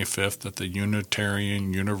 January 25th at the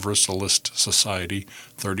Unitarian Universalist Society,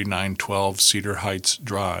 3912 Cedar Heights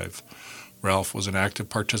Drive. Ralph was an active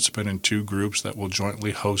participant in two groups that will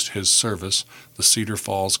jointly host his service, the Cedar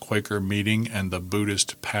Falls Quaker Meeting and the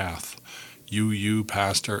Buddhist Path. UU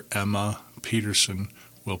Pastor Emma Peterson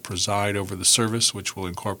will preside over the service, which will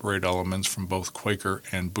incorporate elements from both Quaker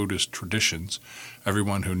and Buddhist traditions.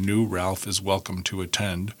 Everyone who knew Ralph is welcome to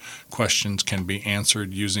attend. Questions can be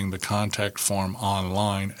answered using the contact form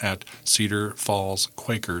online at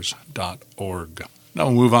cedarfallsquakers.org. Now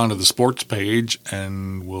we'll move on to the sports page,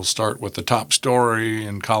 and we'll start with the top story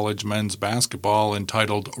in college men's basketball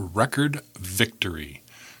entitled Record Victory.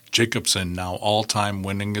 Jacobson now all-time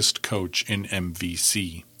winningest coach in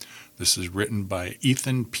MVC. This is written by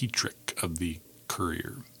Ethan Petrick of the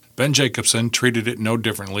Courier. Ben Jacobson treated it no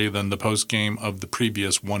differently than the postgame of the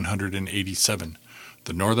previous 187.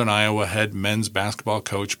 The Northern Iowa head men's basketball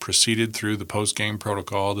coach proceeded through the postgame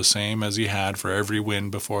protocol the same as he had for every win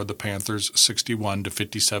before the Panthers'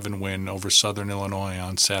 61-57 win over Southern Illinois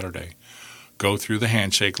on Saturday. Go through the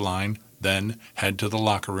handshake line, then head to the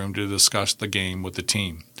locker room to discuss the game with the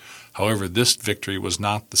team. However, this victory was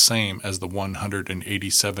not the same as the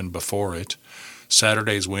 187 before it.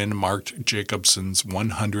 Saturday's win marked Jacobson's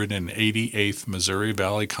 188th Missouri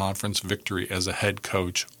Valley Conference victory as a head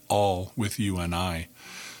coach, all with UNI.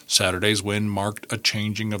 Saturday's win marked a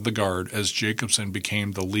changing of the guard as Jacobson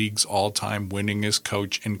became the league's all-time winningest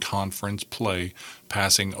coach in conference play,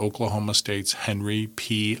 passing Oklahoma State's Henry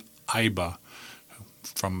P. Iba,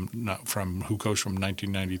 who coached from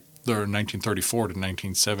 1934 to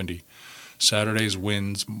 1970. Saturday's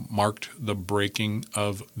wins marked the breaking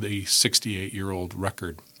of the 68-year-old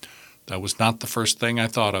record. That was not the first thing I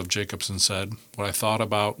thought of, Jacobson said. What I thought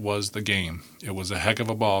about was the game. It was a heck of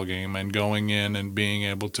a ball game and going in and being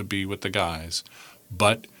able to be with the guys.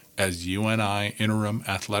 But as UNI interim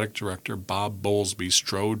athletic director Bob Bowlesby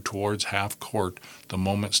strode towards half court, the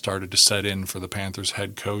moment started to set in for the Panthers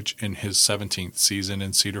head coach in his 17th season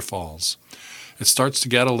in Cedar Falls. It starts to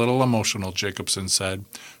get a little emotional, Jacobson said.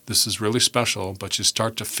 This is really special, but you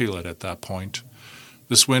start to feel it at that point.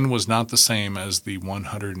 This win was not the same as the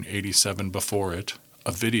 187 before it.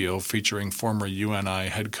 A video featuring former UNI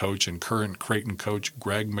head coach and current Creighton coach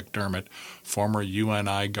Greg McDermott, former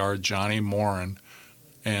UNI guard Johnny Moran,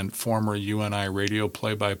 and former UNI radio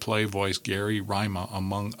play-by-play voice Gary Rima,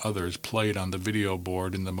 among others, played on the video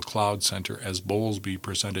board in the McLeod Center as Bowlesby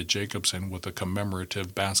presented Jacobson with a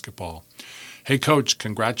commemorative basketball. Hey, Coach,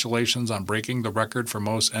 congratulations on breaking the record for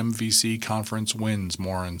most MVC conference wins,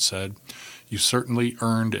 Moran said. You certainly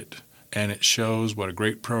earned it, and it shows what a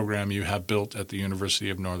great program you have built at the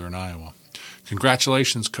University of Northern Iowa.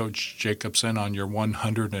 Congratulations, Coach Jacobson, on your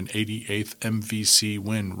 188th MVC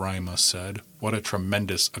win, Rima said. What a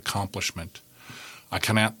tremendous accomplishment. I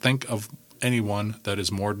cannot think of anyone that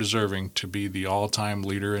is more deserving to be the all-time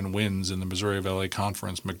leader in wins in the Missouri Valley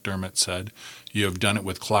Conference, McDermott said. You have done it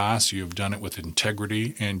with class, you have done it with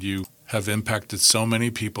integrity, and you have impacted so many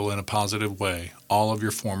people in a positive way. All of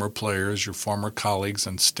your former players, your former colleagues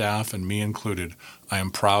and staff, and me included. I am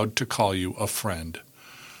proud to call you a friend.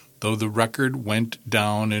 Though the record went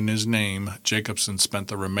down in his name, Jacobson spent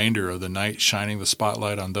the remainder of the night shining the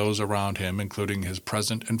spotlight on those around him, including his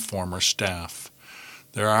present and former staff.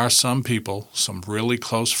 There are some people, some really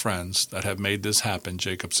close friends, that have made this happen,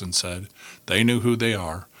 Jacobson said. They knew who they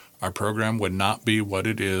are. Our program would not be what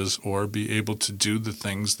it is or be able to do the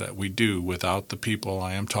things that we do without the people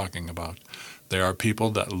I am talking about. They are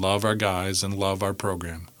people that love our guys and love our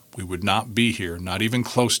program. We would not be here, not even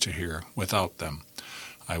close to here, without them.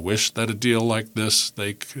 I wish that a deal like this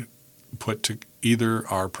they could put to either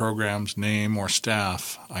our program's name or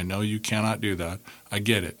staff. I know you cannot do that. I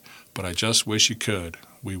get it. But I just wish you could.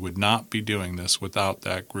 We would not be doing this without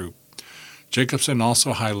that group. Jacobson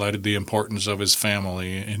also highlighted the importance of his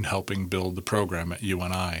family in helping build the program at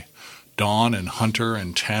UNI. Dawn and Hunter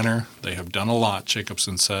and Tanner, they have done a lot,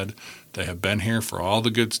 Jacobson said. They have been here for all the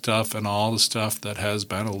good stuff and all the stuff that has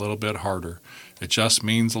been a little bit harder. It just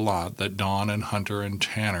means a lot that Dawn and Hunter and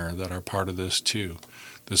Tanner that are part of this too.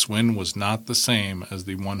 This win was not the same as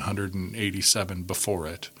the 187 before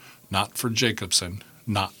it. Not for Jacobson.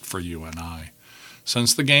 Not for UNI.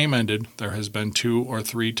 Since the game ended, there has been 2 or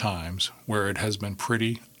 3 times where it has been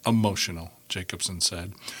pretty emotional, Jacobson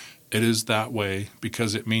said. It is that way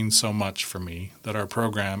because it means so much for me that our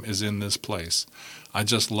program is in this place. I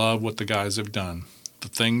just love what the guys have done. The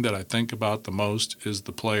thing that I think about the most is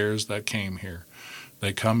the players that came here.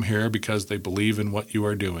 They come here because they believe in what you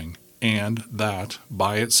are doing, and that,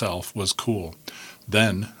 by itself, was cool.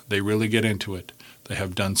 Then they really get into it. They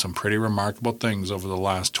have done some pretty remarkable things over the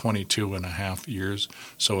last 22 and a half years,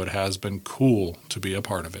 so it has been cool to be a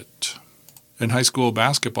part of it. In high school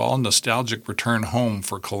basketball, nostalgic return home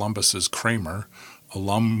for Columbus's Kramer.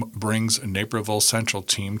 Alum brings Naperville Central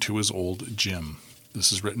team to his old gym.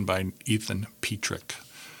 This is written by Ethan Petrick.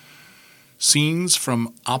 Scenes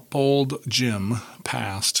from Oppold Gym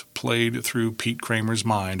past played through Pete Kramer's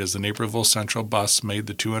mind as the Naperville Central bus made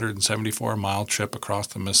the 274-mile trip across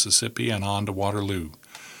the Mississippi and on to Waterloo.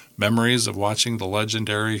 Memories of watching the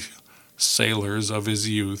legendary sailors of his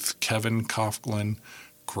youth, Kevin Coughlin,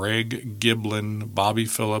 Greg Giblin, Bobby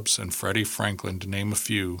Phillips, and Freddie Franklin, to name a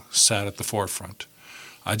few, sat at the forefront.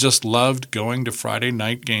 I just loved going to Friday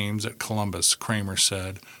night games at Columbus, Kramer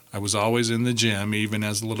said. I was always in the gym, even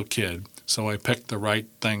as a little kid, so I picked the right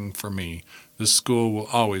thing for me. This school will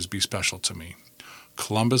always be special to me.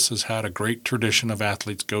 Columbus has had a great tradition of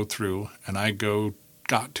athletes go through, and I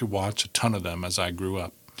got to watch a ton of them as I grew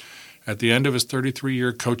up. At the end of his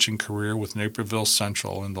 33-year coaching career with Naperville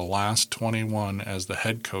Central and the last 21 as the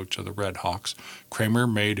head coach of the Red Hawks, Kramer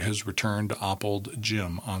made his return to Oppold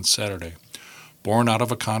Gym on Saturday. Born out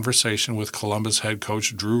of a conversation with Columbus head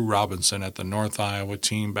coach Drew Robinson at the North Iowa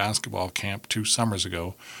team basketball camp 2 summers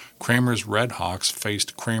ago, Kramer's Red Hawks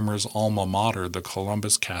faced Kramer's alma mater, the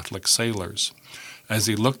Columbus Catholic Sailors. As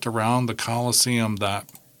he looked around the Coliseum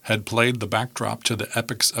that had played the backdrop to the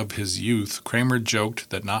epics of his youth, Kramer joked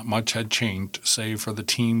that not much had changed save for the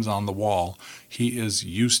teams on the wall. He is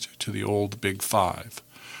used to the old Big Five.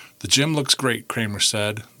 The gym looks great, Kramer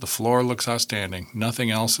said. The floor looks outstanding.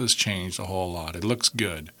 Nothing else has changed a whole lot. It looks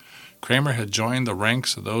good. Kramer had joined the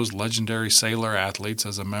ranks of those legendary Sailor athletes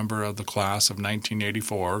as a member of the class of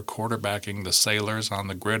 1984, quarterbacking the Sailors on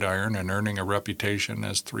the gridiron and earning a reputation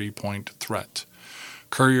as three-point threat.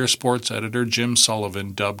 Courier sports editor Jim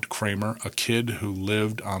Sullivan dubbed Kramer a kid who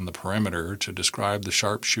lived on the perimeter to describe the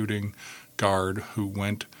sharpshooting guard who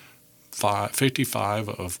went 55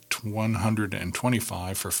 of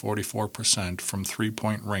 125 for 44% from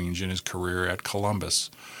three-point range in his career at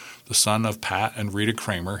Columbus. The son of Pat and Rita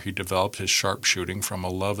Kramer, he developed his sharpshooting from a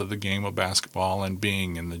love of the game of basketball and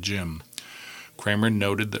being in the gym. Kramer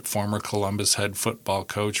noted that former Columbus head football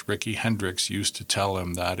coach Ricky Hendricks used to tell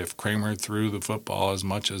him that if Kramer threw the football as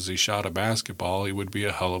much as he shot a basketball, he would be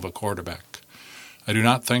a hell of a quarterback. I do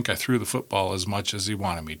not think I threw the football as much as he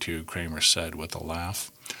wanted me to, Kramer said with a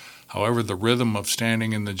laugh. However, the rhythm of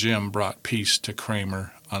standing in the gym brought peace to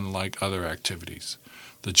Kramer, unlike other activities.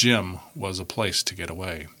 The gym was a place to get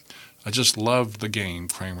away. I just loved the game,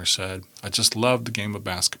 Kramer said. I just loved the game of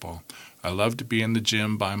basketball. I loved to be in the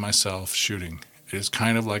gym by myself shooting. It is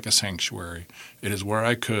kind of like a sanctuary. It is where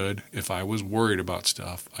I could, if I was worried about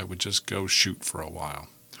stuff, I would just go shoot for a while.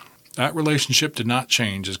 That relationship did not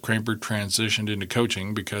change as Kramer transitioned into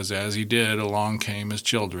coaching because as he did, along came his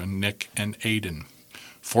children, Nick and Aiden.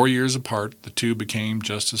 4 years apart, the two became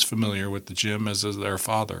just as familiar with the gym as their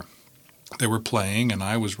father. They were playing, and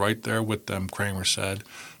I was right there with them, Kramer said.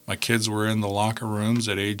 My kids were in the locker rooms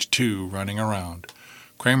at age 2 running around.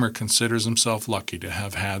 Kramer considers himself lucky to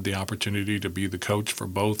have had the opportunity to be the coach for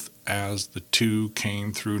both as the two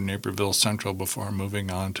came through Naperville Central before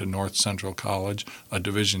moving on to North Central College, a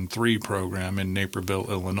Division III program in Naperville,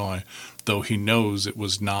 Illinois, though he knows it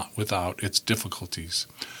was not without its difficulties.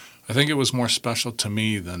 I think it was more special to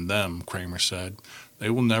me than them, Kramer said. They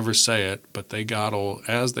will never say it, but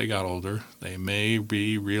as they got older, they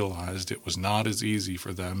maybe realized it was not as easy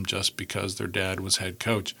for them just because their dad was head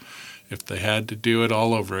coach. If they had to do it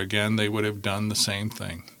all over again, they would have done the same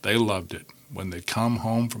thing. They loved it. When they come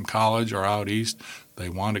home from college or out east, they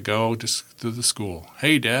want to go to the school.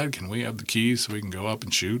 Hey, Dad, can we have the keys so we can go up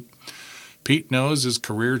and shoot? Pete knows his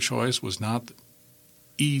career choice was not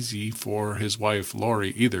easy for his wife,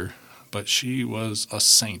 Lori, either, but she was a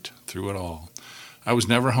saint through it all. I was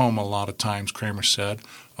never home a lot of times, Kramer said.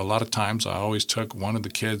 A lot of times I always took one of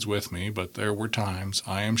the kids with me, but there were times,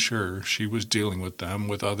 I am sure, she was dealing with them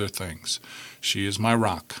with other things. She is my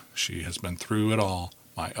rock. She has been through it all,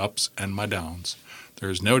 my ups and my downs. There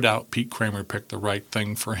is no doubt Pete Kramer picked the right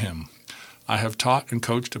thing for him. I have taught and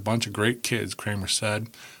coached a bunch of great kids, Kramer said.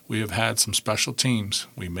 We have had some special teams.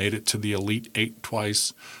 We made it to the Elite 8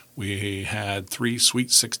 twice. We had 3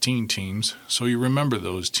 Sweet 16 teams, so you remember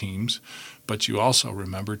those teams, but you also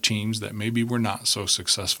remember teams that maybe were not so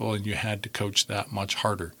successful and you had to coach that much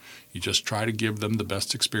harder. You just try to give them the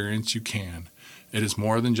best experience you can. It is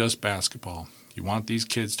more than just basketball. You want these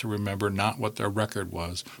kids to remember not what their record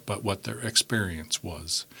was, but what their experience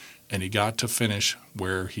was. And he got to finish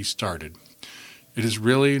where he started. It is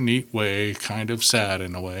really a neat way, kind of sad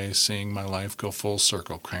in a way, seeing my life go full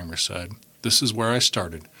circle, Kramer said. This is where I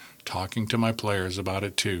started, talking to my players about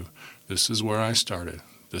it too. This is where I started.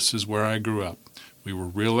 This is where I grew up. We were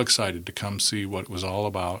real excited to come see what it was all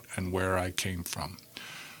about and where I came from.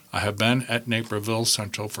 I have been at Naperville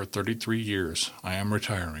Central for 33 years. I am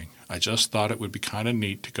retiring. I just thought it would be kind of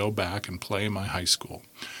neat to go back and play my high school.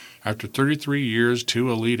 After 33 years,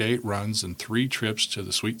 2 Elite Eight runs, and 3 trips to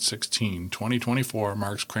the Sweet 16, 2024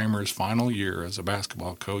 marks Kramer's final year as a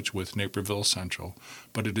basketball coach with Naperville Central,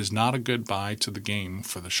 but it is not a goodbye to the game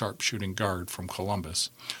for the sharpshooting guard from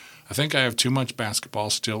Columbus. I think I have too much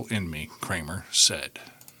basketball still in me, Kramer said.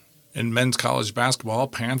 In men's college basketball,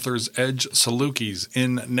 Panthers edge Salukis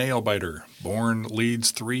in nail-biter. Bourne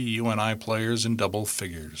leads 3 UNI players in double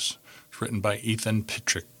figures. It's written by Ethan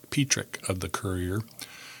Petrick of the Courier.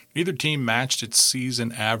 Neither team matched its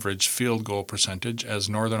season average field goal percentage as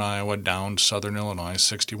Northern Iowa downed Southern Illinois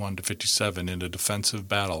 61-57 in a defensive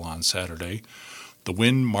battle on Saturday. The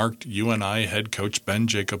win marked UNI head coach Ben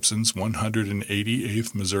Jacobson's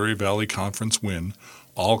 188th Missouri Valley Conference win,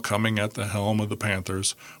 all coming at the helm of the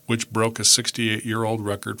Panthers, which broke a 68-year-old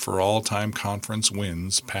record for all-time conference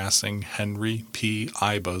wins, passing Henry P.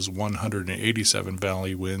 Iba's 187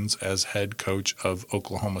 Valley wins as head coach of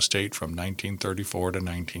Oklahoma State from 1934 to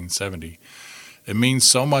 1970. It means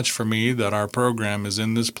so much for me that our program is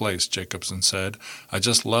in this place, Jacobson said. I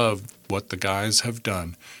just love what the guys have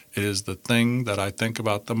done. It is the thing that I think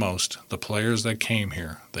about the most, the players that came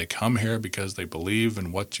here. They come here because they believe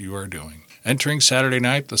in what you are doing. Entering Saturday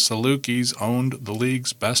night, the Salukis owned the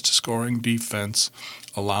league's best scoring defense,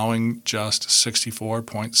 allowing just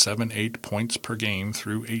 64.78 points per game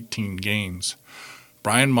through 18 games.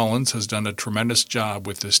 Brian Mullins has done a tremendous job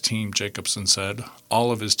with this team, Jacobson said.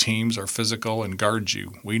 All of his teams are physical and guard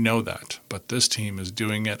you. We know that. But this team is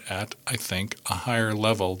doing it at, I think, a higher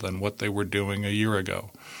level than what they were doing a year ago.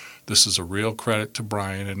 This is a real credit to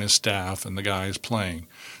Brian and his staff and the guys playing.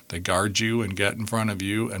 They guard you and get in front of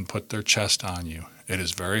you and put their chest on you. It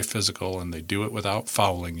is very physical, and they do it without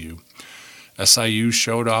fouling you. SIU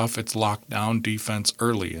showed off its lockdown defense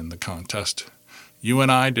early in the contest.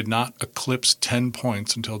 UNI did not eclipse 10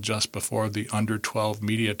 points until just before the under-12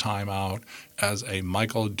 media timeout as a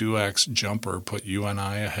Michael Duax jumper put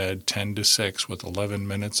UNI ahead 10-6 with 11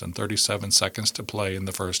 minutes and 37 seconds to play in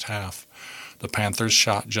the first half. The Panthers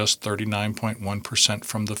shot just 39.1%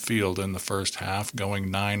 from the field in the first half,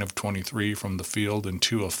 going 9 of 23 from the field and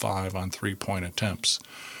 2 of 5 on three-point attempts.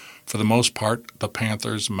 For the most part, the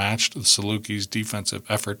Panthers matched the Salukis' defensive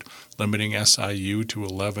effort, limiting SIU to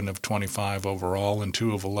 11 of 25 overall and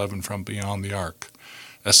 2 of 11 from beyond the arc.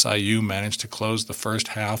 SIU managed to close the first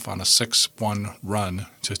half on a 6-1 run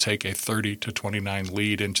to take a 30-29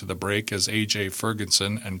 lead into the break as A.J.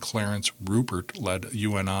 Ferguson and Clarence Rupert led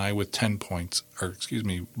SIU with 10 points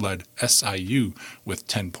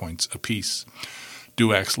apiece.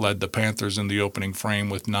 Duax led the Panthers in the opening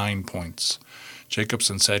frame with 9 points.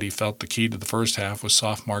 Jacobson said he felt the key to the first half was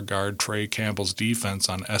sophomore guard Trey Campbell's defense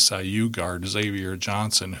on SIU guard Xavier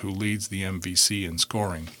Johnson, who leads the MVC in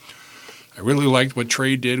scoring. I really liked what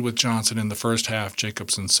Trey did with Johnson in the first half,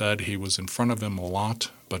 Jacobson said. He was in front of him a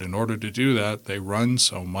lot, but in order to do that, they run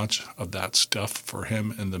so much of that stuff for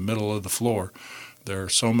him in the middle of the floor. There are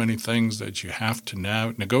so many things that you have to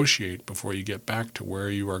negotiate before you get back to where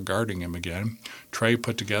you are guarding him again. Trey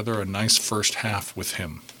put together a nice first half with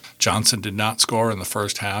him. Johnson did not score in the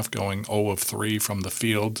first half, going 0 of 3 from the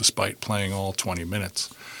field despite playing all 20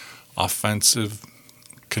 minutes. Offensive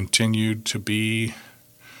continued to be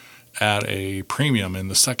at a premium in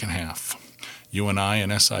the second half. UNI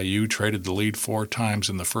and SIU traded the lead 4 times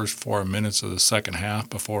in the first 4 minutes of the second half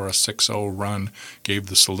before a 6-0 run gave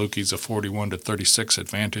the Salukis a 41-36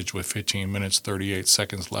 advantage with 15 minutes 38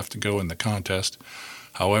 seconds left to go in the contest.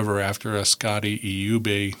 However, after a Scotty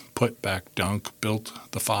Iube putback dunk built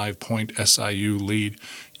the 5-point SIU lead,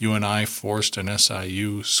 UNI forced an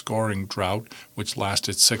SIU scoring drought, which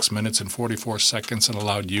lasted 6 minutes and 44 seconds and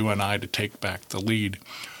allowed UNI to take back the lead.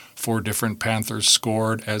 4 different Panthers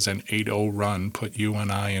scored as an 8-0 run put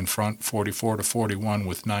UNI in front 44-41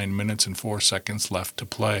 with 9 minutes and 4 seconds left to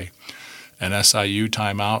play. An SIU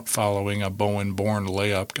timeout following a Bowen-Bourne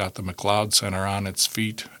layup got the McLeod Center on its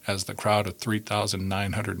feet as the crowd of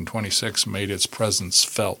 3,926 made its presence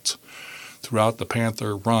felt. Throughout the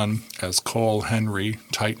Panther run, as Cole Henry,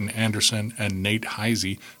 Titan Anderson, and Nate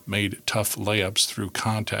Heisey made tough layups through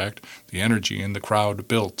contact, the energy in the crowd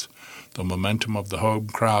built. The momentum of the home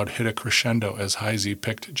crowd hit a crescendo as Heisey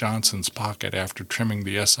picked Johnson's pocket after trimming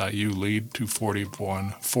the SIU lead to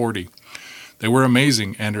 41-40. They were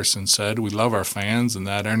amazing, Anderson said. We love our fans and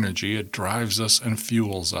that energy. It drives us and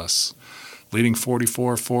fuels us. Leading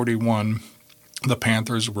 44-41, the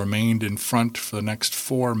Panthers remained in front for the next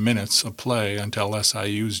 4 minutes of play until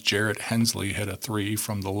SIU's Jarrett Hensley hit a 3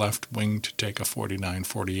 from the left wing to take a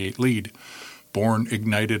 49-48 lead. Bourne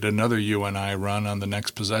ignited another UNI run on the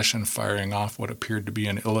next possession, firing off what appeared to be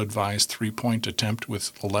an ill-advised three-point attempt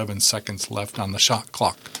with 11 seconds left on the shot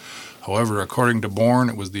clock. However, according to Bourne,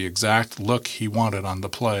 it was the exact look he wanted on the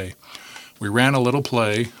play. "We ran a little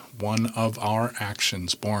play, one of our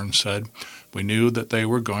actions," Bourne said. "We knew that they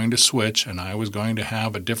were going to switch and I was going to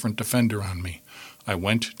have a different defender on me. I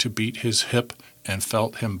went to beat his hip and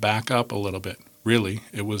felt him back up a little bit. Really,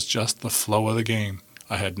 it was just the flow of the game.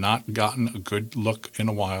 I had not gotten a good look in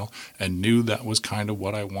a while and knew that was kind of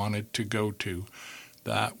what I wanted to go to.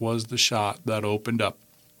 That was the shot that opened up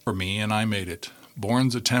for me and I made it."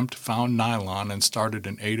 Bourne's attempt found nylon and started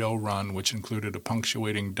an 8-0 run, which included a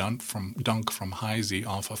punctuating dunk from Heisey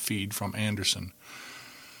off a feed from Anderson.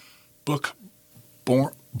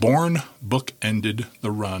 Bourne bookended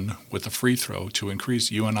the run with a free throw to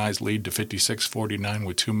increase UNI's lead to 56-49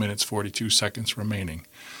 with 2 minutes 42 seconds remaining.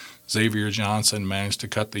 Xavier Johnson managed to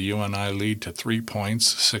cut the UNI lead to 3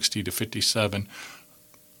 points, 60-57,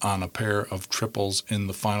 on a pair of triples in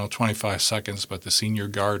the final 25 seconds, but the senior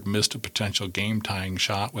guard missed a potential game-tying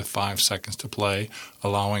shot with 5 seconds to play,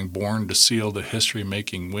 allowing Bourne to seal the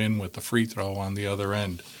history-making win with the free throw on the other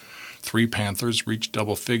end. 3 Panthers reached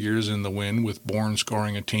double figures in the win, with Bourne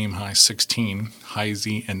scoring a team-high 16.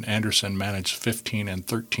 Heisey and Anderson managed 15 and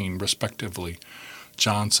 13, respectively.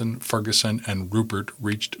 Johnson, Ferguson, and Rupert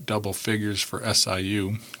reached double figures for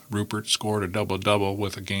SIU. Rupert scored a double-double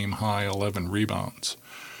with a game-high 11 rebounds.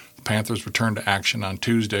 The Panthers returned to action on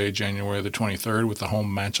Tuesday, January the 23rd, with a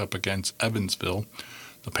home matchup against Evansville.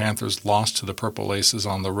 The Panthers lost to the Purple Aces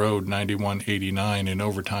on the road 91-89 in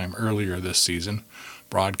overtime earlier this season.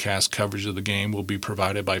 Broadcast coverage of the game will be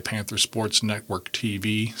provided by Panther Sports Network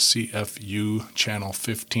TV, CFU Channel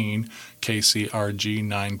 15, KCRG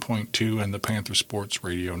 9.2, and the Panther Sports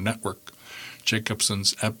Radio Network. Jacobson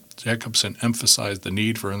emphasized the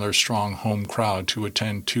need for another strong home crowd to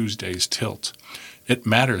attend Tuesday's tilt. "It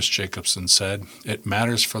matters," Jacobson said. "It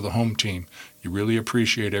matters for the home team. You really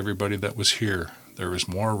appreciate everybody that was here. There is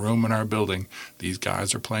more room in our building. These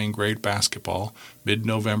guys are playing great basketball.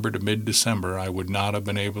 Mid-November to mid-December, I would not have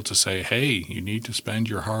been able to say, hey, you need to spend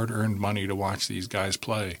your hard-earned money to watch these guys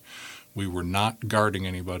play. We were not guarding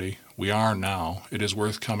anybody. We are now. It is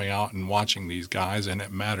worth coming out and watching these guys, and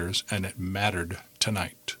it matters, and it mattered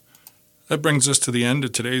tonight." That brings us to the end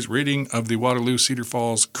of today's reading of the Waterloo Cedar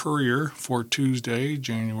Falls Courier for Tuesday,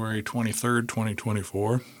 January 23rd,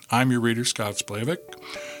 2024. I'm your reader, Scott Splavik.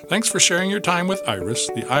 Thanks for sharing your time with IRIS,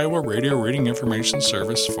 the Iowa Radio Reading Information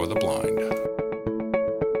Service for the Blind.